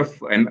a lot of,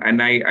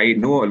 and I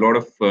know a lot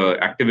of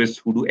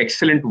activists who do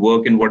excellent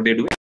work in what they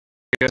do.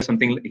 Hear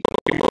something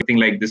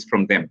like this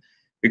from them,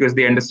 because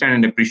they understand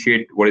and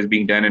appreciate what is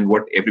being done, and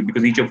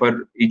because each of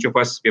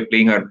us, we're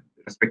playing our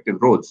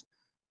respective roles.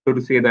 So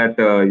to say that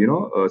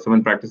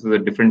someone practices a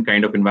different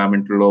kind of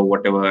environmental law,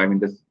 whatever, I mean,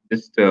 this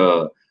just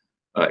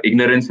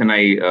ignorance, and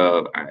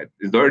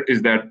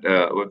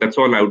that's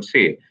all I would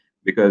say.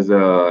 Because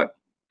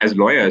as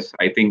lawyers,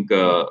 I think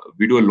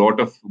we do a lot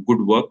of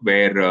good work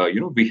where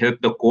we help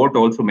the court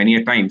also many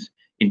a times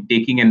in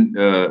taking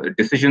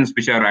decisions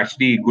which are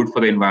actually good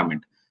for the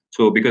environment.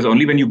 So because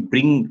only when you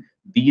bring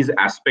these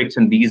aspects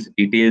and these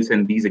details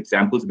and these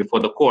examples before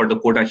the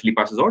court actually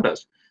passes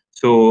orders.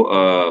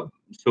 So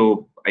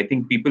I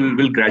think people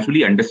will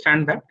gradually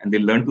understand that, and they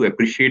learn to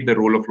appreciate the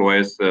role of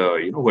lawyers,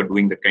 who are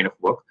doing that kind of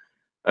work.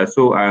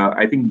 So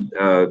I think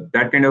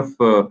that kind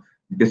of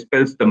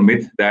dispels the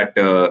myth that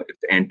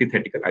it's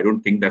antithetical. I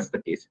don't think that's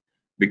the case,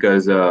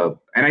 because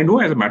and I know,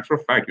 as a matter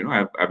of fact,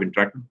 I've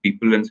interacted with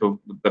people, and so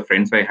the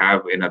friends I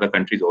have in other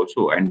countries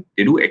also, and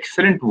they do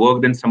excellent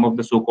work than some of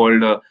the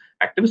so-called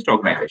activist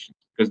organizations,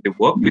 because they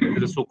work with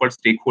the so-called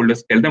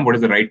stakeholders, tell them what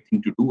is the right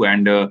thing to do,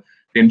 and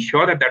they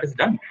ensure that that is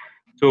done.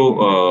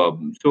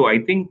 So I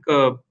think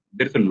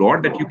there's a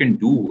lot that you can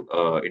do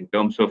in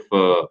terms of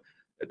the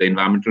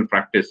environmental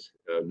practice,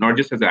 not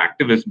just as an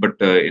activist, but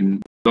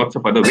in lots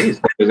of other ways.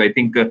 Because I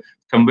think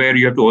somewhere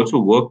you have to also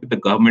work with the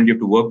government, you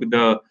have to work with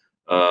the,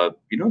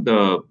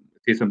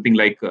 say something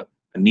like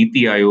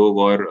Niti Aayog,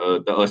 or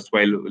the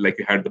erstwhile, like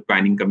you had the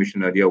planning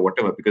commission earlier,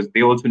 whatever, because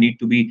they also need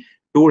to be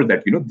told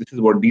that, this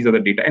is what, these are the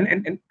data. And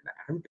I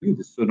have to tell you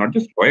this, so not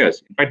just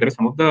lawyers. In fact, there are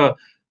some of the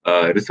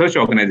research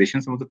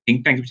organizations, some of the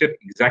think tanks which are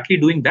exactly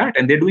doing that,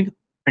 and they're doing a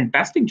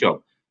fantastic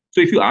job.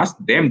 So if you ask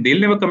them, they'll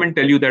never come and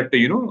tell you that,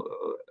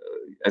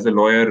 as a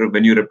lawyer,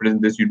 when you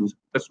represent this, you do.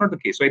 That's not the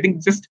case. So I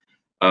think just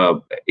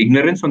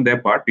ignorance on their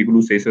part, people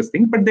who say such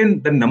things, but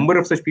then the number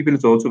of such people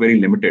is also very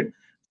limited.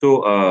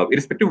 So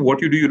irrespective of what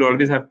you do, you'll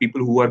always have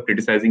people who are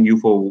criticizing you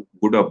for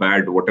good or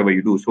bad, whatever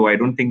you do. So I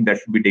don't think that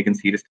should be taken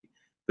seriously.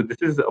 So this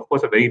is, of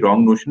course, a very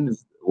wrong notion,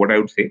 is what I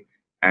would say.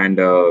 And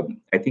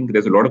I think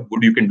there's a lot of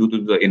good you can do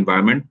to the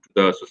environment, to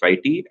the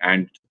society,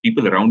 and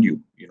people around you,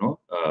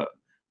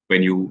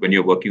 when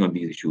you're working on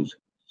these issues.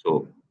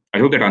 So I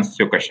hope that answers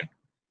your question.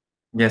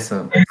 Yes,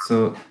 sir.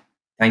 So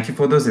Thank you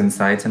for those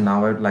insights. And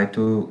now I would like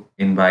to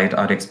invite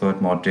our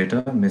expert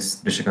moderator,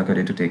 Ms. Rishika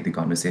Khare, to take the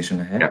conversation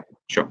ahead. Yeah,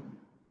 sure.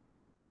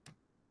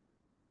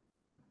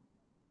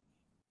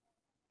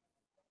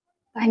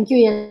 Thank you,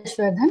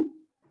 Yashvardhan.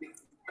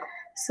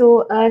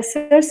 So,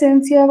 sir,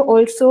 since you have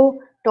also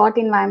taught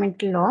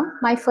environmental law,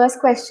 my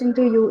first question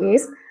to you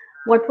is,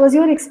 what was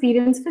your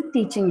experience with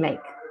teaching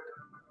like?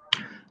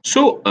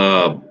 So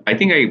I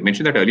think I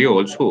mentioned that earlier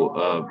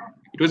also.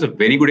 It was a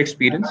very good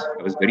experience.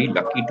 I was very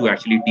lucky to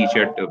actually teach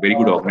at very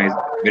good organized,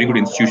 very good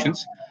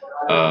institutions.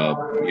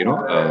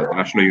 The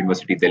National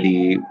University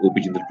Delhi, OP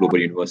Jindal Global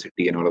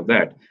University, and all of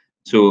that.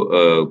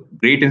 So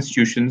great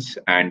institutions,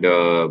 and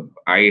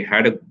I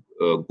had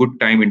a good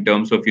time in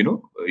terms of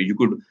you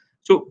could.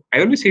 So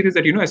I always say this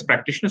that as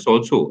practitioners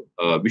also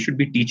we should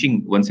be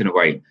teaching once in a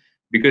while,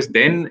 because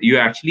then you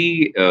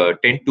actually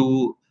tend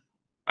to,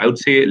 I would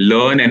say,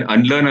 learn and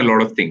unlearn a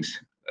lot of things,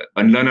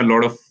 unlearn a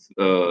lot of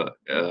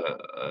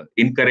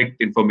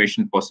incorrect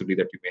information possibly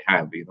that you may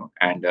have,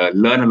 and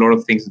learn a lot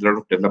of things, a lot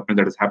of development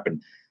that has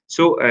happened.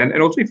 So,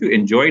 and also if you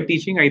enjoy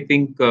teaching, I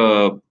think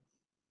you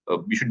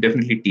should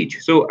definitely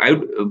teach. So,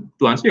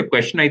 to answer your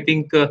question, I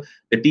think the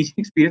teaching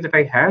experience that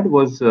I had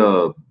was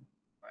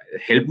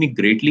helped me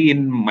greatly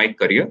in my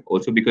career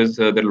also, because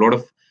there are a lot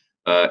of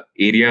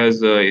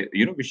areas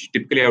which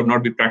typically I would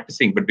not be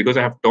practicing, but because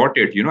I have taught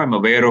it, I'm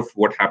aware of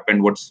what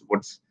happened, what's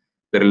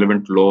the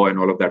relevant law and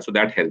all of that, so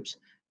that helps.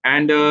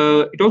 And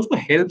it also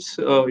helps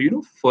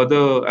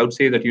further, I would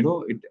say that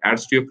it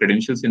adds to your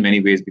credentials in many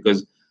ways,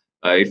 because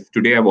if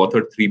today I've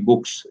authored 3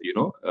 books,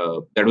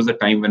 that was a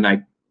time when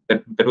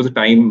that was a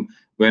time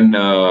when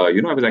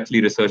I was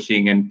actually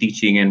researching and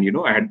teaching, and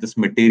I had this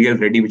material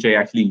ready which I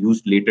actually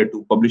used later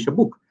to publish a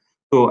book.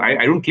 So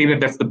I don't claim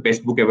that that's the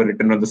best book ever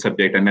written on the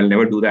subject, and I'll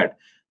never do that.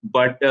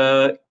 But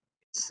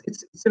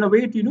it's in a way,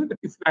 that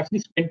if you actually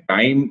spend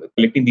time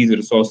collecting these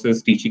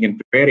resources, teaching and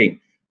preparing,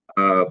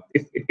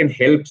 if it can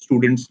help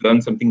students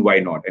learn something, why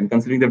not? And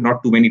considering there are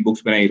not too many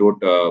books, when I wrote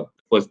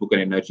first book on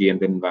energy and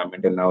then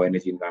environment, and now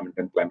energy, environment,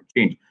 and climate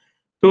change.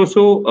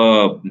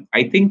 So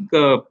I think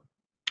the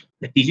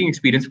teaching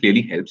experience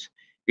clearly helps.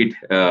 It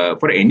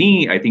for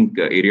any, I think,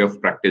 area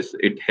of practice,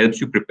 it helps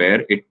you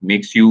prepare. It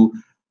makes you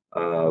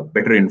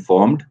better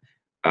informed.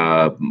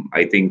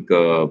 I think,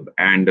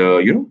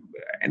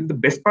 and the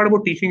best part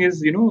about teaching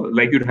is,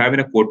 like you'd have in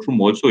a courtroom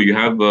also, you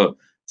have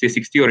say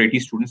 60 or 80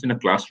 students in a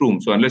classroom.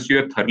 So unless you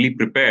are thoroughly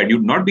prepared,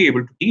 you'd not be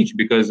able to teach,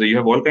 because you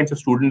have all kinds of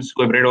students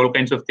who have read all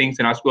kinds of things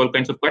and ask you all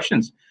kinds of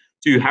questions.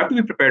 So you have to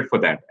be prepared for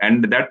that,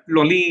 and that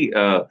will only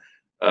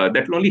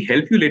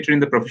help you later in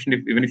the profession,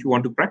 even if you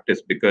want to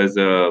practice, because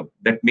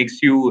that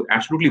makes you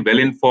absolutely well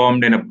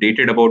informed and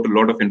updated about a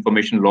lot of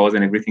information, laws,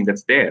 and everything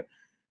that's there.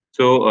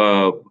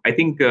 So I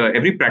think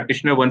every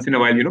practitioner once in a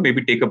while,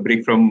 maybe take a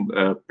break from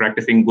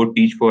practicing, go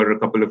teach for a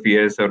couple of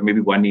years or maybe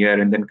 1 year,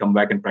 and then come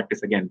back and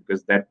practice again,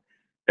 because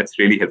that's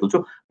really helpful.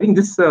 So I think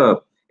this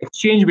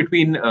exchange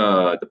between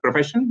the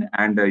profession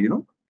and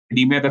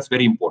academia, that's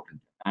very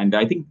important. And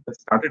I think that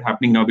started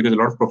happening now, because a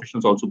lot of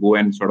professionals also go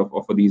and sort of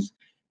offer these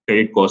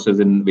credit courses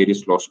in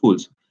various law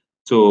schools.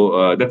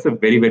 So that's a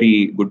very,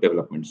 very good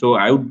development. So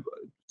I would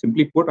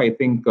simply put, I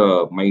think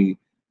my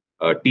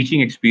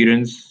teaching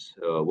experience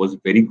was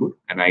very good,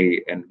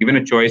 and given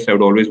a choice, I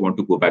would always want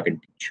to go back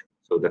and teach.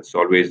 So that's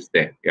always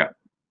there. Yeah.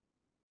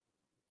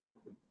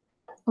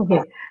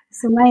 Okay,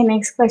 so my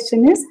next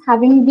question is,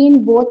 having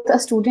been both a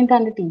student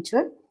and a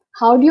teacher,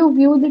 how do you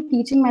view the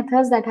teaching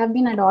methods that have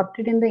been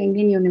adopted in the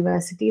Indian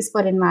universities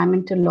for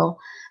environmental law?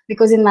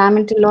 Because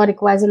environmental law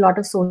requires a lot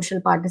of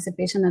social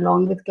participation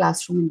along with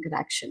classroom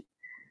interaction.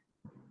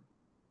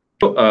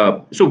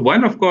 So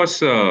one, of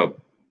course,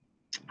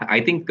 I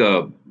think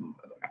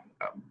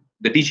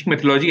the teaching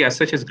methodology as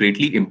such has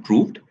greatly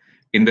improved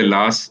in the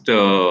last,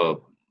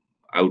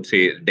 I would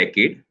say,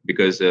 decade,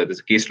 because there's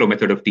a case law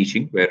method of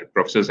teaching where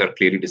professors are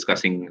clearly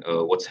discussing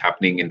what's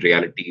happening in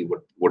reality,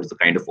 what is the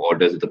kind of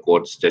orders the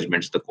courts,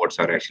 judgments the courts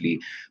are actually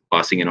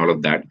passing, and all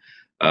of that.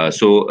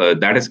 So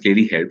that has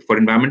clearly helped. For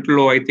environmental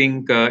law, I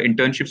think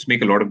internships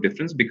make a lot of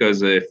difference,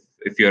 because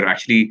if you're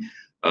actually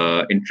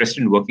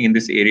interested in working in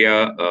this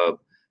area,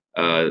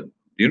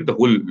 the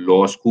whole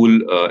law school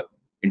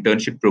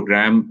internship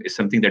program is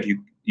something that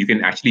you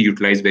can actually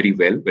utilize very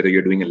well, whether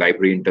you're doing a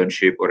library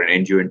internship or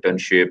an NGO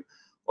internship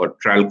or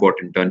trial court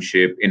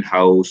internship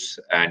in-house,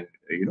 and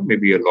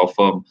maybe a law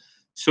firm.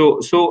 So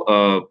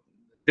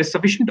there's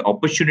sufficient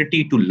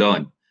opportunity to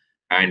learn,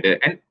 and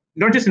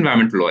not just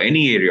environmental law,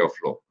 any area of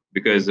law,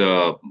 because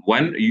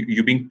one,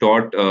 you're being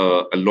taught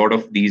a lot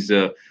of these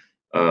uh,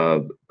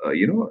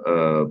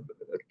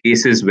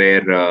 cases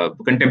where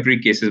contemporary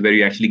cases where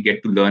you actually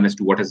get to learn as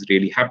to what has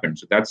really happened.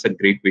 So that's a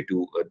great way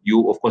to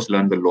you, of course,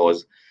 learn the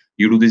laws.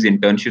 You do these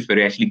internships where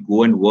you actually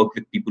go and work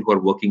with people who are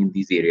working in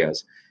these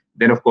areas.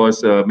 Then, of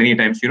course, many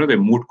times, the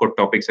moot court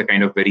topics are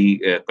kind of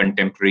very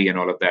contemporary and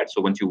all of that. So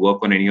once you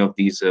work on any of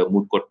these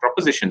moot court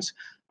propositions,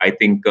 I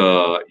think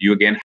you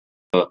again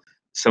have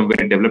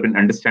somewhere develop an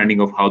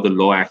understanding of how the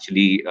law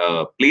actually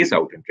plays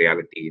out in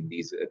reality in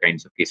these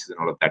kinds of cases and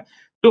all of that.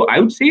 So I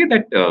would say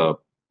that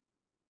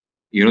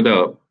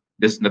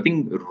there's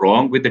nothing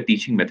wrong with the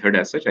teaching method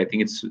as such. I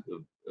think it's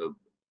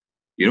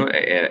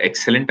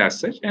excellent as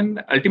such,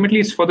 and ultimately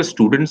it's for the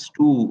students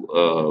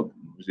to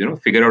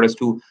figure out as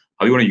to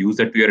how you want to use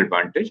that to your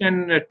advantage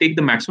and take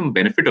the maximum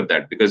benefit of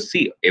that, because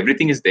see,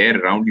 everything is there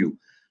around you.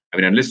 I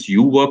mean, unless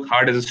you work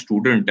hard as a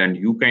student and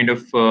you kind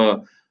of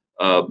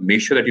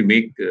make sure that you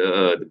make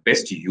the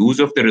best use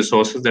of the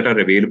resources that are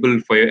available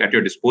at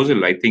your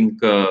disposal, I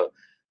think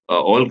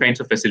all kinds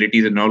of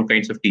facilities and all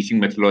kinds of teaching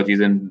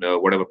methodologies and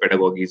whatever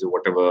pedagogies or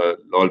whatever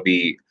will all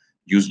be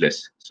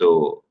useless.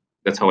 So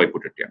that's how I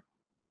put it. Yeah.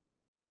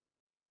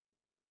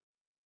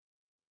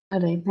 All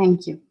right,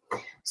 thank you.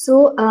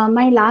 So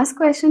my last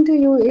question to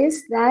you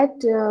is that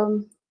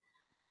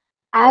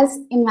as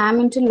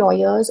environmental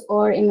lawyers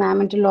or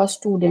environmental law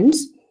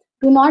students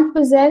do not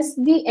possess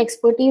the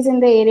expertise in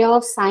the area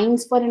of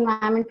science for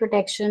environment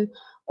protection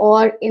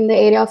or in the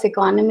area of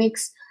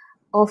economics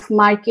of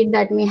market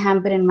that may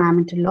hamper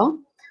environmental law.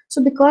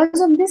 So because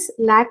of this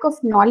lack of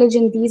knowledge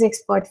in these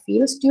expert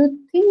fields, do you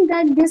think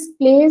that this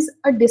plays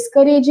a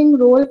discouraging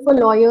role for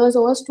lawyers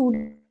or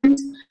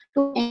students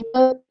to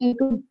enter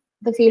into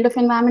the field of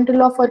environmental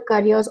law for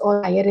careers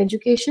or higher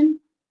education?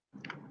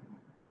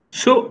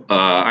 So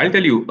I'll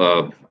tell you,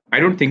 I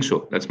don't think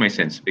so. That's my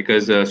sense,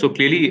 because so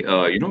clearly,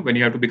 when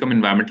you have to become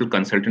environmental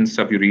consultant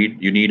stuff, you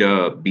need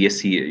a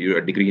BSc,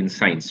 a degree in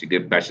science. You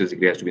get bachelor's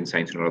degree has to be in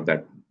science and all of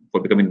that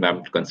for becoming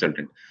environmental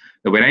consultant.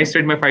 Now, when I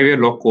studied my 5-year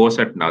law course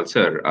at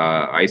Nalsar,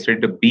 I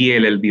studied the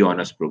BLLB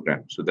honors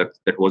program. So that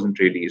wasn't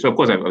really. So of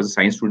course, I was a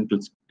science student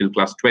till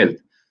class 12,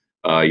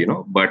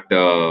 but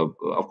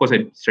of course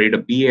I studied a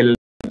BLLB.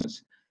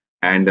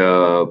 And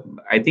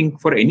I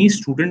think for any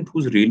student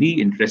who's really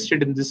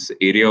interested in this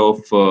area of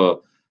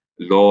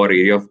law or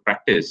area of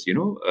practice,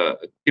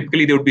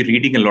 typically they would be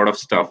reading a lot of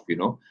stuff,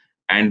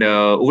 and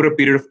over a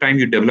period of time,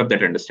 you develop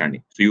that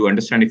understanding. So you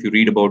understand, if you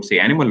read about, say,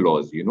 animal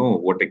laws,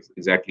 what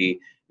exactly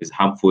is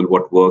harmful,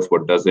 what works,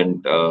 what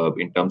doesn't,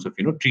 in terms of,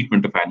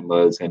 treatment of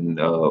animals and,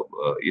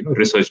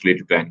 research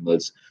related to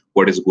animals,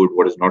 what is good,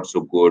 what is not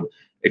so good.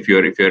 If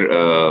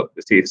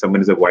if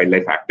someone is a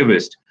wildlife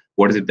activist,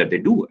 what is it that they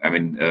do? I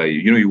mean,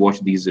 you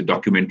watch these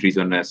documentaries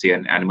on, say,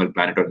 an Animal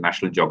Planet or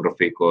National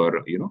Geographic or,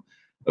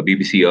 a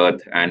BBC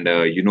Earth, and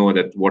you know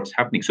that what's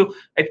happening. So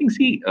I think,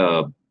 see,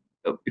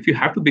 if you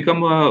have to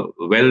become a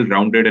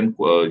well-rounded and,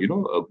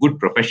 a good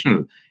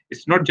professional,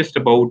 it's not just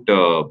about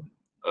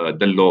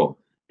the law.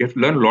 You have to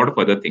learn a lot of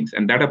other things,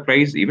 and that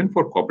applies even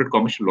for corporate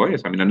commercial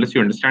lawyers. I mean, unless you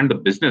understand the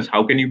business,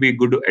 how can you be a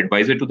good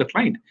advisor to the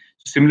client?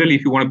 Similarly,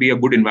 if you want to be a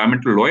good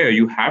environmental lawyer,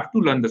 you have to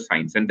learn the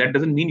science, and that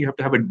doesn't mean you have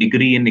to have a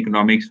degree in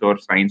economics or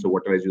science or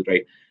whatever, as you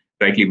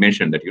rightly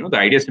mentioned. That the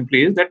idea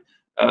simply is that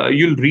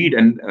you'll read,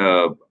 and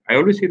I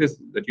always say this,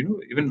 that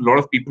even a lot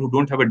of people who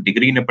don't have a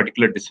degree in a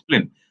particular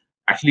discipline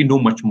actually know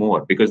much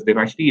more, because they've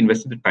actually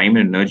invested the time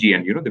and energy,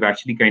 and they've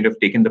actually kind of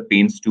taken the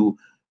pains to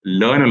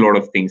learn a lot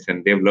of things,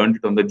 and they've learned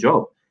it on the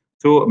job.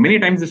 So many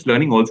times this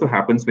learning also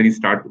happens when you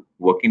start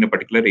working in a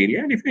particular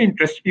area, and if you're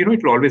interested, it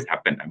will always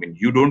happen. I mean,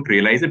 you don't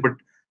realize it, but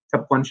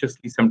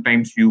subconsciously,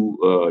 sometimes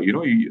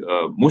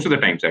most of the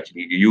times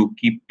actually, you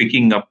keep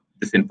picking up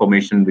this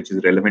information which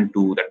is relevant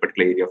to that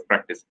particular area of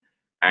practice,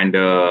 and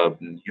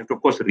you have to,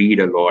 of course, read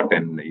a lot,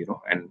 and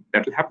and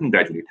that will happen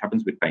gradually. It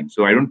happens with time.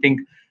 So I don't think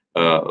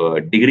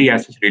a degree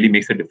as such really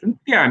makes a difference.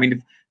 Yeah, I mean,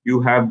 if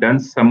you have done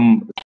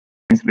some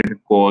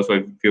science-related course, or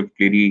if you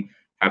clearly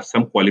have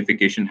some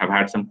qualification, have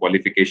had some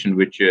qualification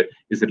which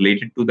is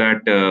related to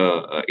that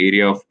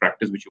area of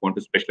practice which you want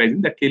to specialize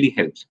in, that clearly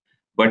helps.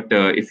 But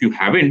if you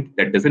haven't,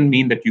 that doesn't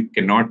mean that you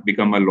cannot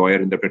become a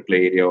lawyer in the particular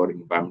area or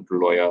an environmental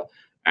lawyer,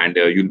 and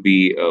you'll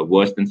be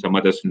worse than some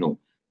others. No.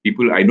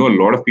 I know a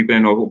lot of people,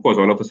 and of course,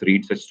 all of us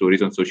read such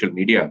stories on social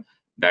media,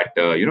 that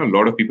a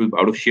lot of people,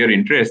 out of sheer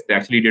interest, they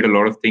actually did a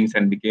lot of things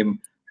and became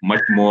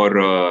much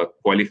more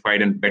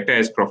qualified and better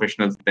as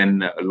professionals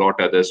than a lot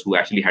others who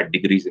actually had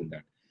degrees in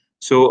that.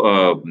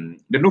 So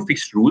there are no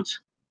fixed rules,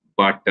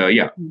 but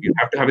yeah, you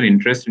have to have an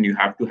interest, and you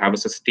have to have a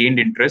sustained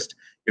interest.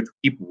 You have to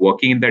keep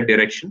working in that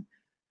direction,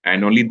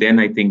 and only then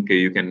I think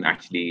you can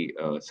actually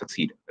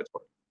succeed. That's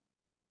what.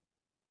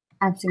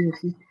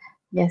 Absolutely.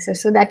 Yes, sir.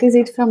 So that is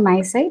it from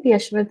my side.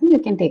 Yashvardhan, you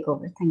can take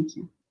over. Thank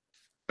you.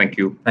 Thank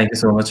you. Thank you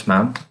so much,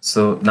 ma'am.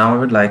 So now I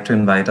would like to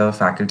invite our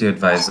faculty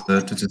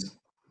advisor to just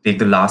take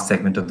the last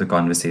segment of the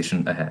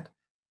conversation ahead.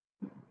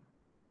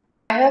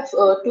 I have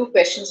two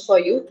questions for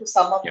you to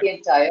sum up the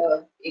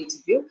entire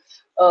interview.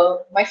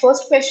 My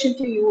first question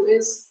to you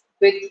is,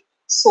 with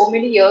so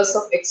many years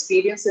of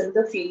experience in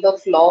the field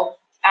of law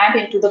and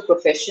into the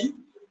profession,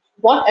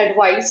 what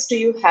advice do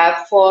you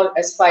have for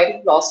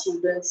aspiring law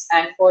students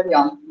and for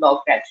young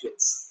law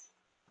graduates?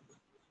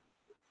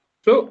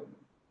 So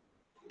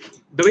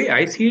the way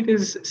I see it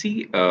is,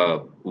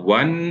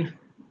 one,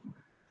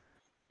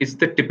 it's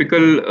the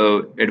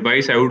typical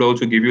advice I would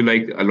also give you,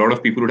 like a lot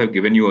of people would have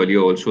given you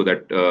earlier also,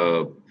 that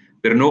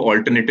there are no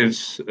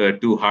alternatives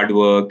to hard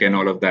work and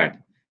all of that,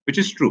 which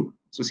is true.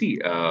 So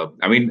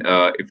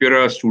if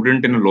you're a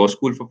student in a law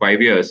school for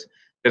 5 years,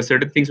 there are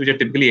certain things which are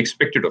typically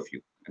expected of you.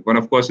 And one,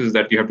 of course, is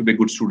that you have to be a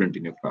good student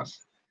in your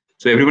class.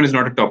 So everyone is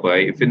not a topper.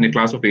 If in a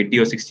class of 80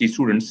 or 60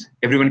 students,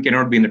 everyone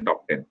cannot be in the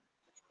top 10.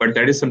 But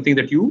that is something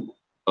that you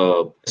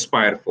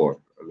aspire for,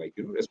 like,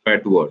 aspire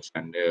towards.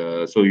 And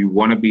so you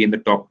want to be in the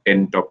top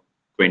 10, top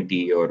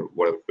 20, or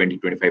whatever, 20,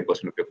 25%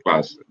 of your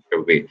class,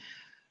 your way.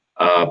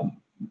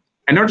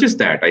 And not just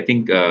that, I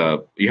think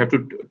you have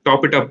to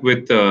top it up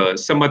with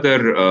some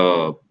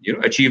other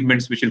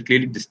achievements which will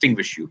clearly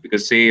distinguish you.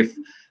 Because say if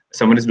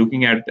someone is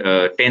looking at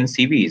 10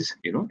 CVs,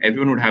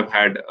 everyone would have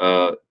had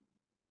a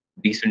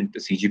decent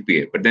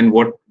CGPA. But then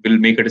what will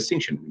make a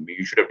distinction?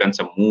 You should have done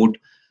some moot.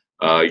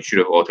 You should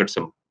have authored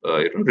some,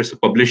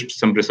 published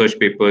some research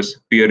papers,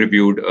 peer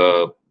reviewed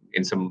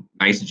in some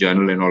nice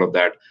journal and all of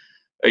that.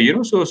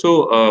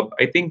 So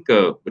I think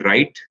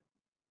write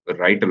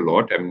a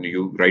lot. I mean,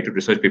 you write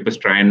research papers,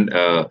 try and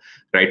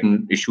write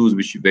on issues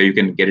where you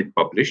can get it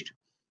published.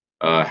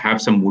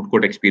 Have some moot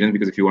court experience,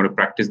 because if you want to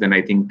practice, then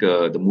I think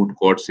the moot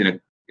courts in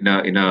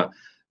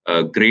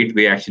a great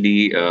way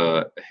actually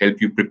help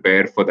you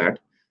prepare for that.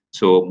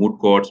 So moot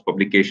courts,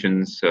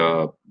 publications,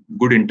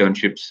 good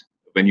internships.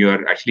 When you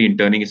are actually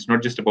interning, it's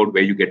not just about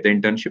where you get the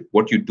internship.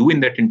 What you do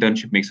in that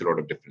internship makes a lot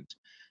of difference,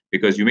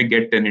 because you may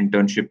get an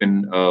internship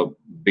in a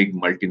big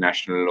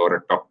multinational or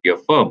a top tier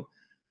firm.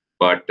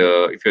 But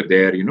if you're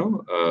there,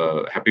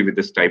 happy with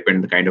the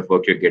stipend, the kind of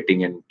work you're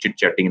getting, and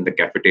chit-chatting in the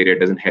cafeteria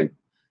doesn't help.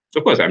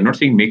 So of course, I'm not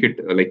saying make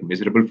it like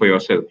miserable for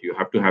yourself. You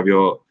have to have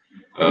your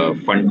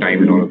fun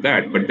time and all of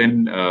that. But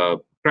then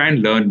try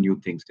and learn new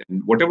things.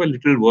 And whatever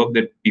little work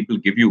that people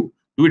give you,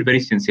 do it very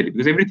sincerely,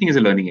 because everything is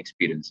a learning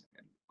experience.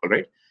 All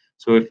right.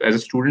 So if as a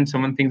student,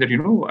 someone thinks that,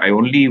 I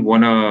only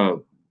want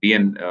to be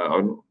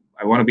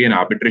I want to be an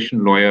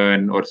arbitration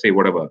lawyer or say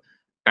whatever,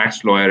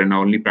 tax lawyer, and I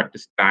only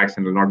practice tax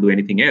and will not do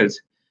anything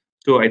else.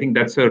 So I think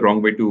that's a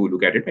wrong way to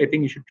look at it. I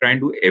think you should try and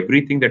do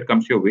everything that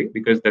comes your way,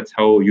 because that's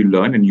how you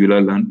learn, and you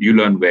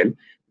learn well.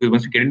 Because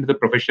once you get into the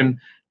profession,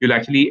 you'll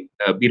actually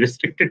be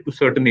restricted to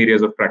certain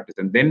areas of practice,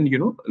 and then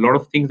a lot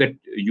of things that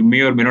you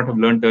may or may not have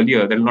learned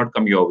earlier, they'll not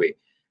come your way.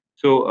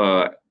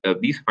 So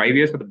these 5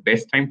 years are the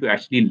best time to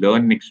actually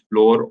learn and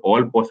explore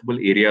all possible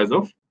areas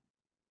of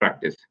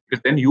practice,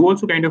 because then you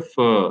also kind of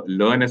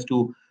learn as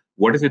to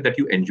what is it that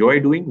you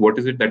enjoy doing, what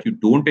is it that you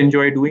don't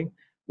enjoy doing,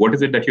 what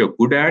is it that you're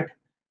good at,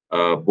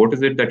 what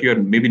is it that you're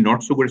maybe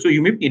not so good. So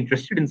you may be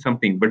interested in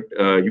something, but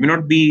you may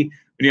not be,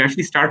 when you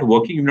actually start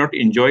working, you may not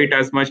enjoy it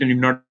as much, and you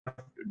may not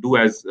do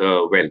as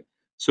well.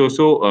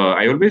 So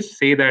I always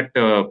say that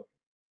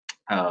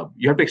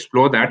you have to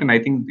explore that, and I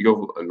think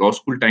your law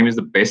school time is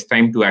the best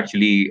time to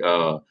actually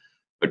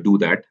do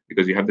that,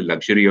 because you have the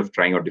luxury of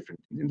trying out different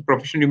things. In the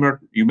profession,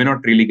 you may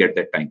not really get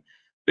that time.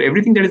 So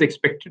everything that is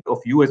expected of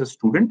you as a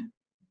student,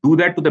 do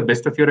that to the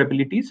best of your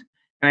abilities,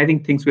 and I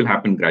think things will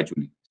happen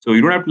gradually. So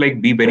you don't have to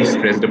be very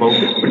stressed about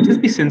it, but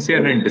just be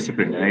sincere and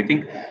disciplined. And I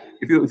think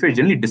if you're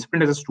generally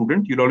disciplined as a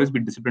student, you'll always be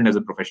disciplined as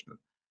a professional.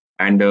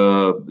 And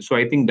so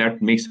I think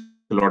that makes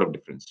a lot of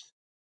difference.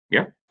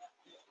 Yeah.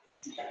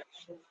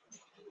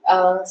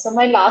 So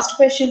my last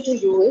question to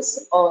you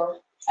is,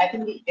 I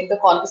think in the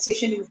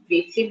conversation you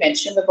briefly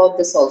mentioned about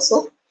this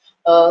also,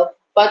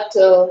 but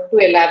to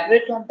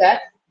elaborate on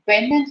that,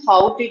 when and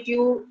how did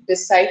you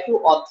decide to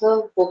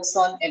author books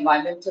on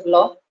environmental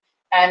law?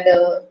 And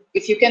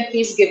if you can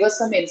please give us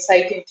some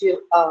insight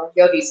into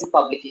your recent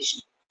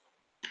publication.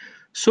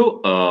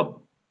 So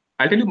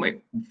I'll tell you, my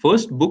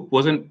first book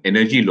was on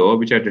energy law,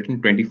 which I had written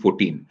in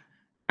 2014.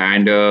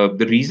 And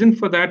the reason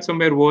for that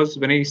somewhere was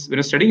when I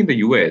was studying in the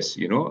US,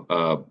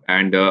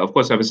 and of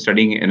course I was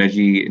studying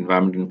energy,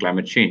 environment, and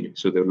climate change.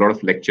 So there were a lot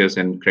of lectures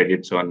and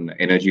credits on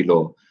energy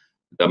law,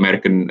 the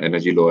American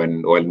energy law,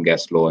 and oil and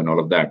gas law, and all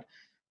of that.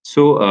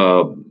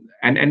 So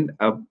and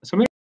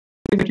somewhere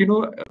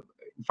that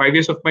 5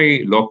 years of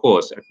my law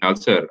course at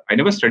Nalsar, I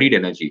never studied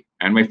energy.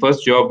 And my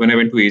first job when I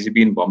went to AZB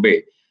in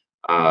Bombay,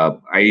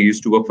 I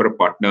used to work for a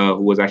partner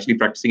who was actually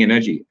practicing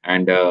energy.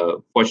 And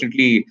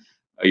fortunately,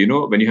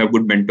 when you have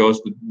good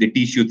mentors, they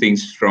teach you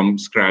things from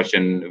scratch,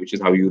 and which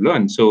is how you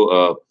learn.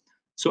 So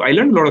I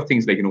learned a lot of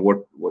things, like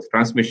what was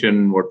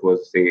transmission, what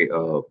was say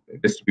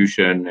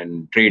distribution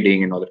and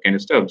trading and all that kind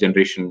of stuff,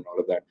 generation, all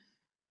of that.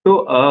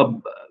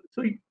 So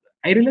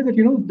I realized that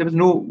there was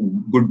no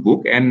good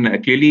book,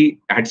 and clearly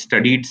I had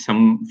studied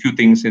some few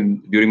things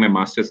during my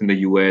masters in the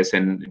US,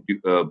 and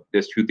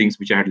there's few things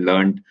which I had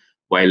learned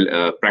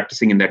while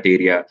practicing in that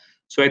area.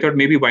 So I thought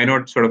maybe why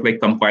not sort of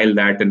compile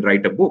that and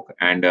write a book.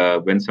 And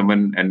when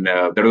someone, and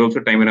that was also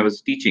a time when I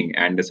was teaching,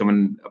 and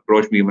someone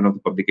approached me, one of the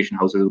publication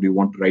houses, do you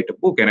want to write a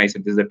book? And I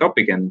said, this is the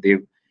topic, and they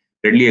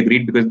readily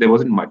agreed, because there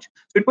wasn't much.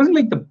 So it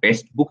wasn't the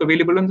best book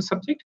available on the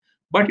subject,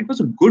 but it was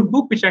a good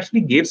book which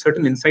actually gave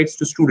certain insights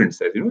to students,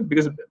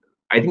 because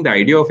I think the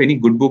idea of any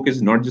good book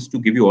is not just to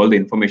give you all the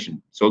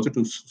information. It's also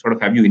to sort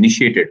of have you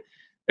initiated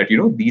that,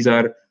 these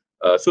are,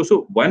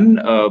 so one,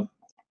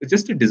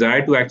 just a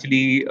desire to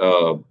actually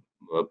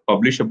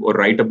publish or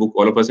write a book.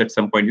 All of us at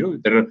some point,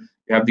 you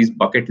have these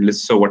bucket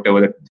lists or whatever,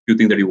 that few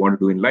things that you want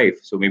to do in life.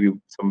 So maybe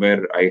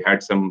somewhere I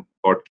had some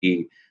thought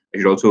I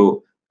should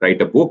also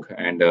write a book,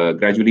 and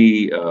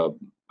gradually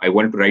I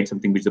wanted to write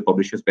something which the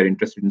publishers were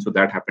interested in, so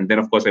that happened. Then,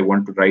 of course, I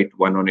wanted to write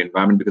one on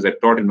environment because I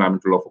taught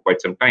environmental law for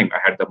quite some time. I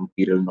had the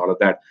material and all of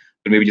that.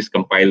 So maybe just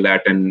compile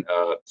that and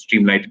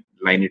streamline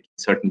it in a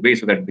certain way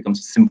so that it becomes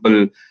a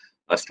simple,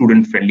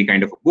 student-friendly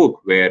kind of a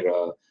book. Where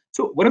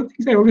so one of the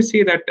things I always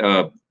say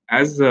that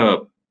as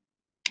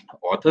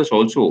authors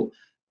also,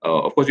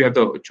 of course, you have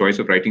the choice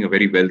of writing a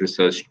very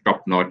well-researched,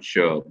 top-notch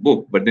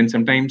book, but then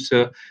sometimes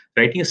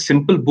writing a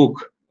simple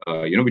book,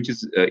 which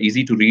is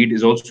easy to read,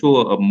 is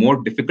also a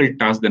more difficult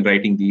task than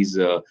writing these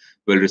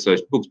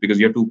well-researched books, because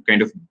you have to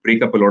kind of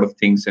break up a lot of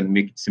things and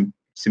make it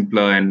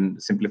simpler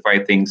and simplify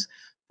things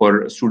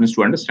for students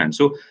to understand.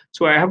 So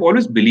I have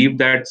always believed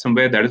that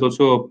somewhere that is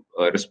also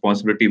a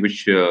responsibility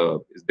which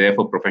is there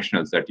for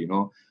professionals, that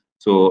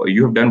so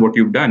you have done what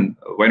you've done.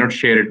 Why not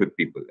share it with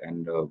people?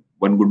 And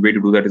one good way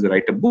to do that is to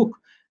write a book.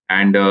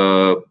 And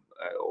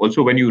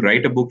also, when you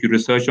write a book, you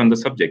research on the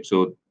subject.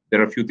 So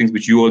there are a few things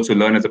which you also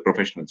learn as a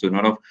professional. So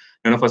none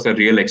of us are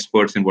real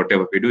experts in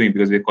whatever we're doing,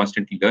 because we're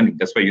constantly learning.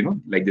 That's why,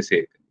 like they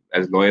say,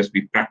 as lawyers,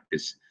 we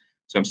practice.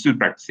 So I'm still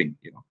practicing.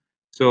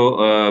 So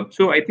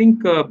I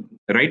think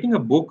writing a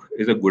book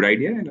is a good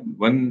idea. And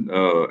one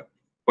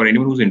for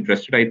anyone who's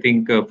interested, I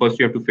think first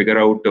you have to figure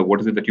out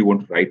what is it that you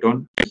want to write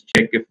on. Just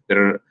check if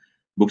there are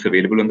books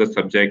available on the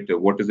subject.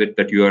 What is it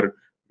that you are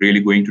really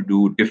going to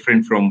do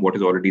different from what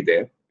is already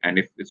there? And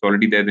if it's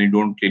already there, then you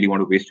don't really want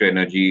to waste your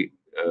energy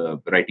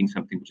writing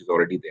something which is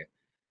already there.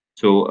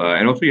 So,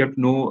 and also you have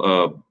to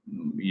know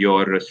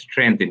your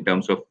strength in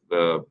terms of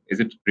is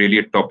it really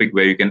a topic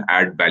where you can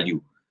add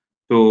value?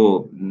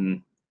 So,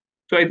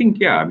 so I think,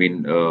 yeah, I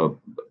mean,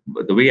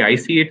 the way I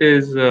see it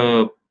is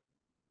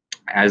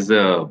as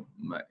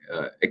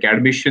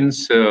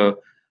academicians, and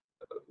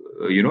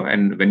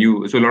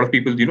so a lot of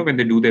people, when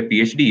they do their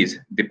PhDs,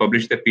 they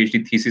publish their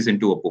PhD thesis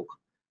into a book.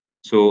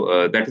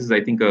 So that is, I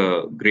think,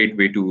 a great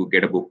way to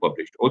get a book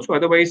published. Also,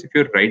 otherwise, if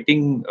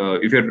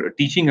you're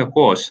teaching a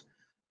course,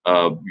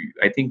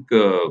 I think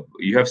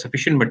you have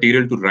sufficient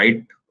material to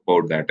write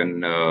about that.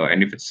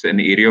 And if it's an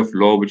area of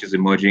law which is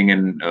emerging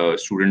and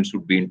students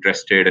would be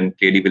interested and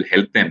clearly will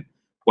help them,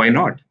 why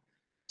not?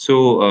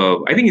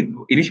 So I think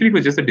initially it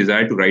was just a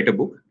desire to write a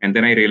book, and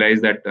then I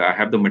realized that I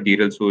have the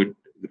material, so it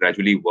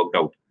gradually worked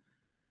out.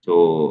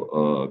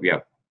 So yeah.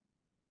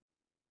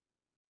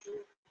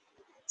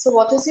 So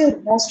what is your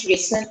most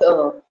recent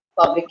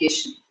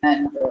publication,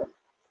 and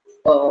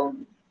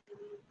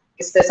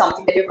is there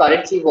something that you're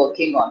currently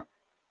working on?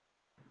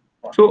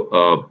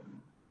 So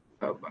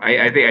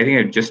I think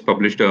I just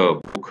published a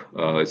book.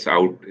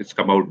 It's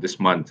come out this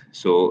month.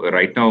 So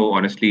right now,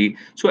 honestly,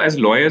 so as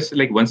lawyers,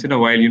 like once in a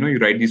while, you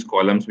write these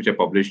columns which are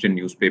published in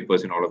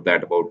newspapers and all of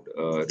that about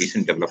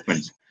recent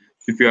developments.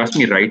 If you ask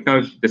me right now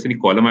if there's any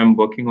column I'm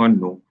working on,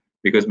 no,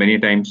 because many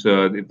times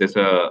if there's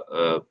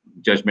a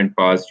judgment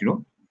passed,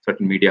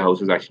 certain media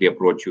houses actually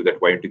approach you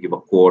that why don't you give a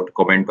court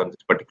comment on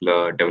this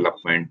particular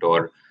development,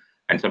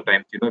 and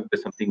sometimes if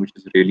there's something which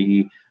is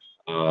really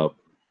uh,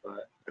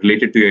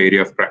 related to your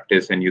area of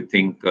practice and you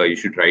think you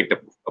should write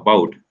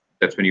about,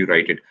 that's when you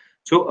write it.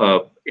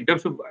 So in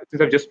terms of,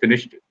 since I've just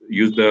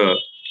used the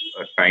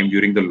time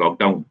during the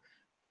lockdown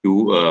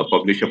to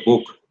publish a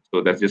book,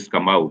 so that's just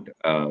come out.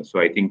 So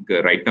I think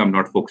right now I'm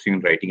not focusing on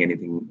writing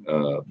anything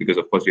because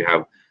of course you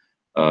have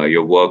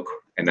your work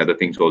and other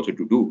things also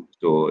to do.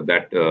 So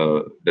that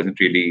doesn't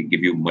really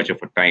give you much of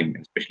a time,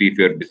 especially if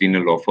you're busy in a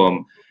law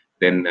firm,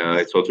 then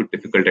it's also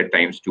difficult at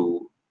times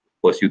to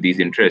pursue these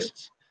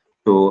interests.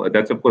 So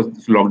that's, of course,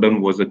 this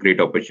lockdown was a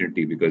great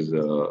opportunity because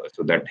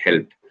so that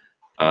helped.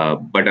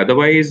 But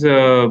otherwise,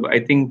 I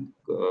think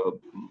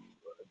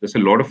there's a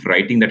lot of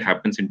writing that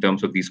happens in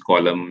terms of these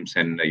columns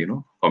and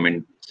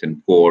comments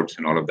and quotes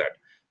and all of that.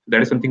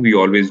 That is something we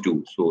always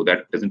do. So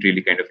that doesn't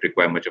really kind of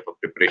require much of a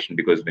preparation,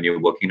 because when you're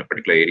working in a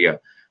particular area,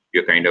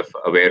 you're kind of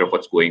aware of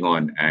what's going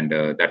on, and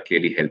that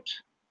clearly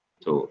helps.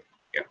 So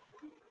yeah.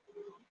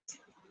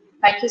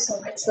 Thank you so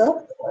much,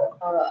 sir.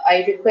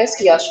 I request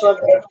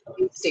Yashvardhan to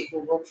please take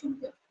over from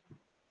here.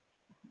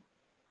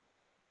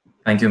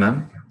 Thank you,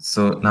 ma'am.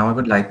 So now I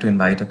would like to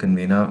invite a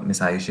convener, Ms.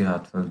 Ayushi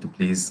Hatwal, to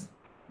please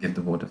give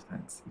the vote of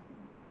thanks.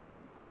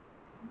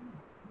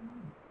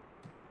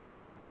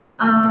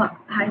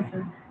 Hi,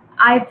 sir.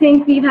 I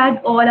think we've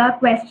had all our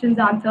questions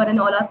answered and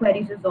all our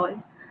queries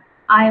resolved.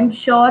 I am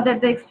sure that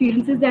the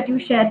experiences that you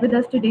shared with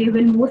us today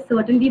will most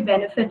certainly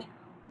benefit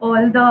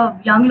all the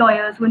young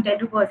lawyers who intend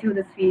to pursue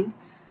this field.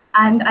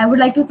 And I would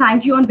like to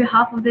thank you on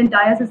behalf of the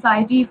entire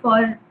society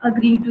for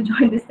agreeing to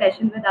join this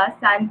session with us.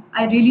 And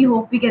I really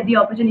hope we get the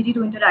opportunity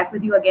to interact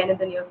with you again in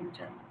the near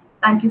future.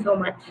 Thank you so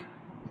much.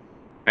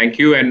 Thank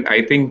you. And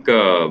I think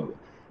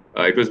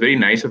it was very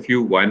nice of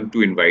you, one,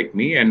 to invite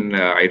me. And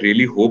I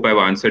really hope I've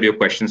answered your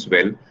questions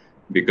well,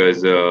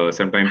 because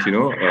sometimes,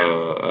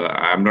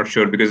 I'm not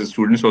sure, because the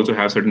students also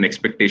have certain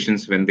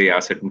expectations when they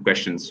ask certain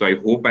questions. So I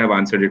hope I've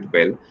answered it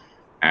well.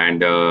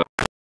 And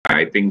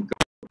I think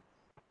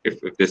if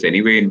there's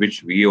any way in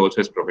which we also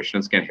as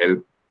professionals can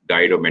help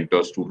guide or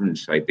mentor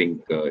students, I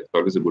think it's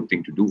always a good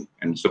thing to do.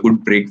 And it's a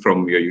good break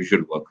from your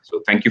usual work.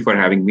 So thank you for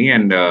having me.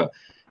 And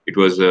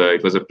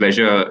it was a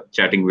pleasure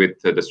chatting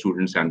with the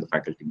students and the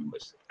faculty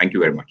members. Thank you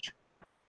very much.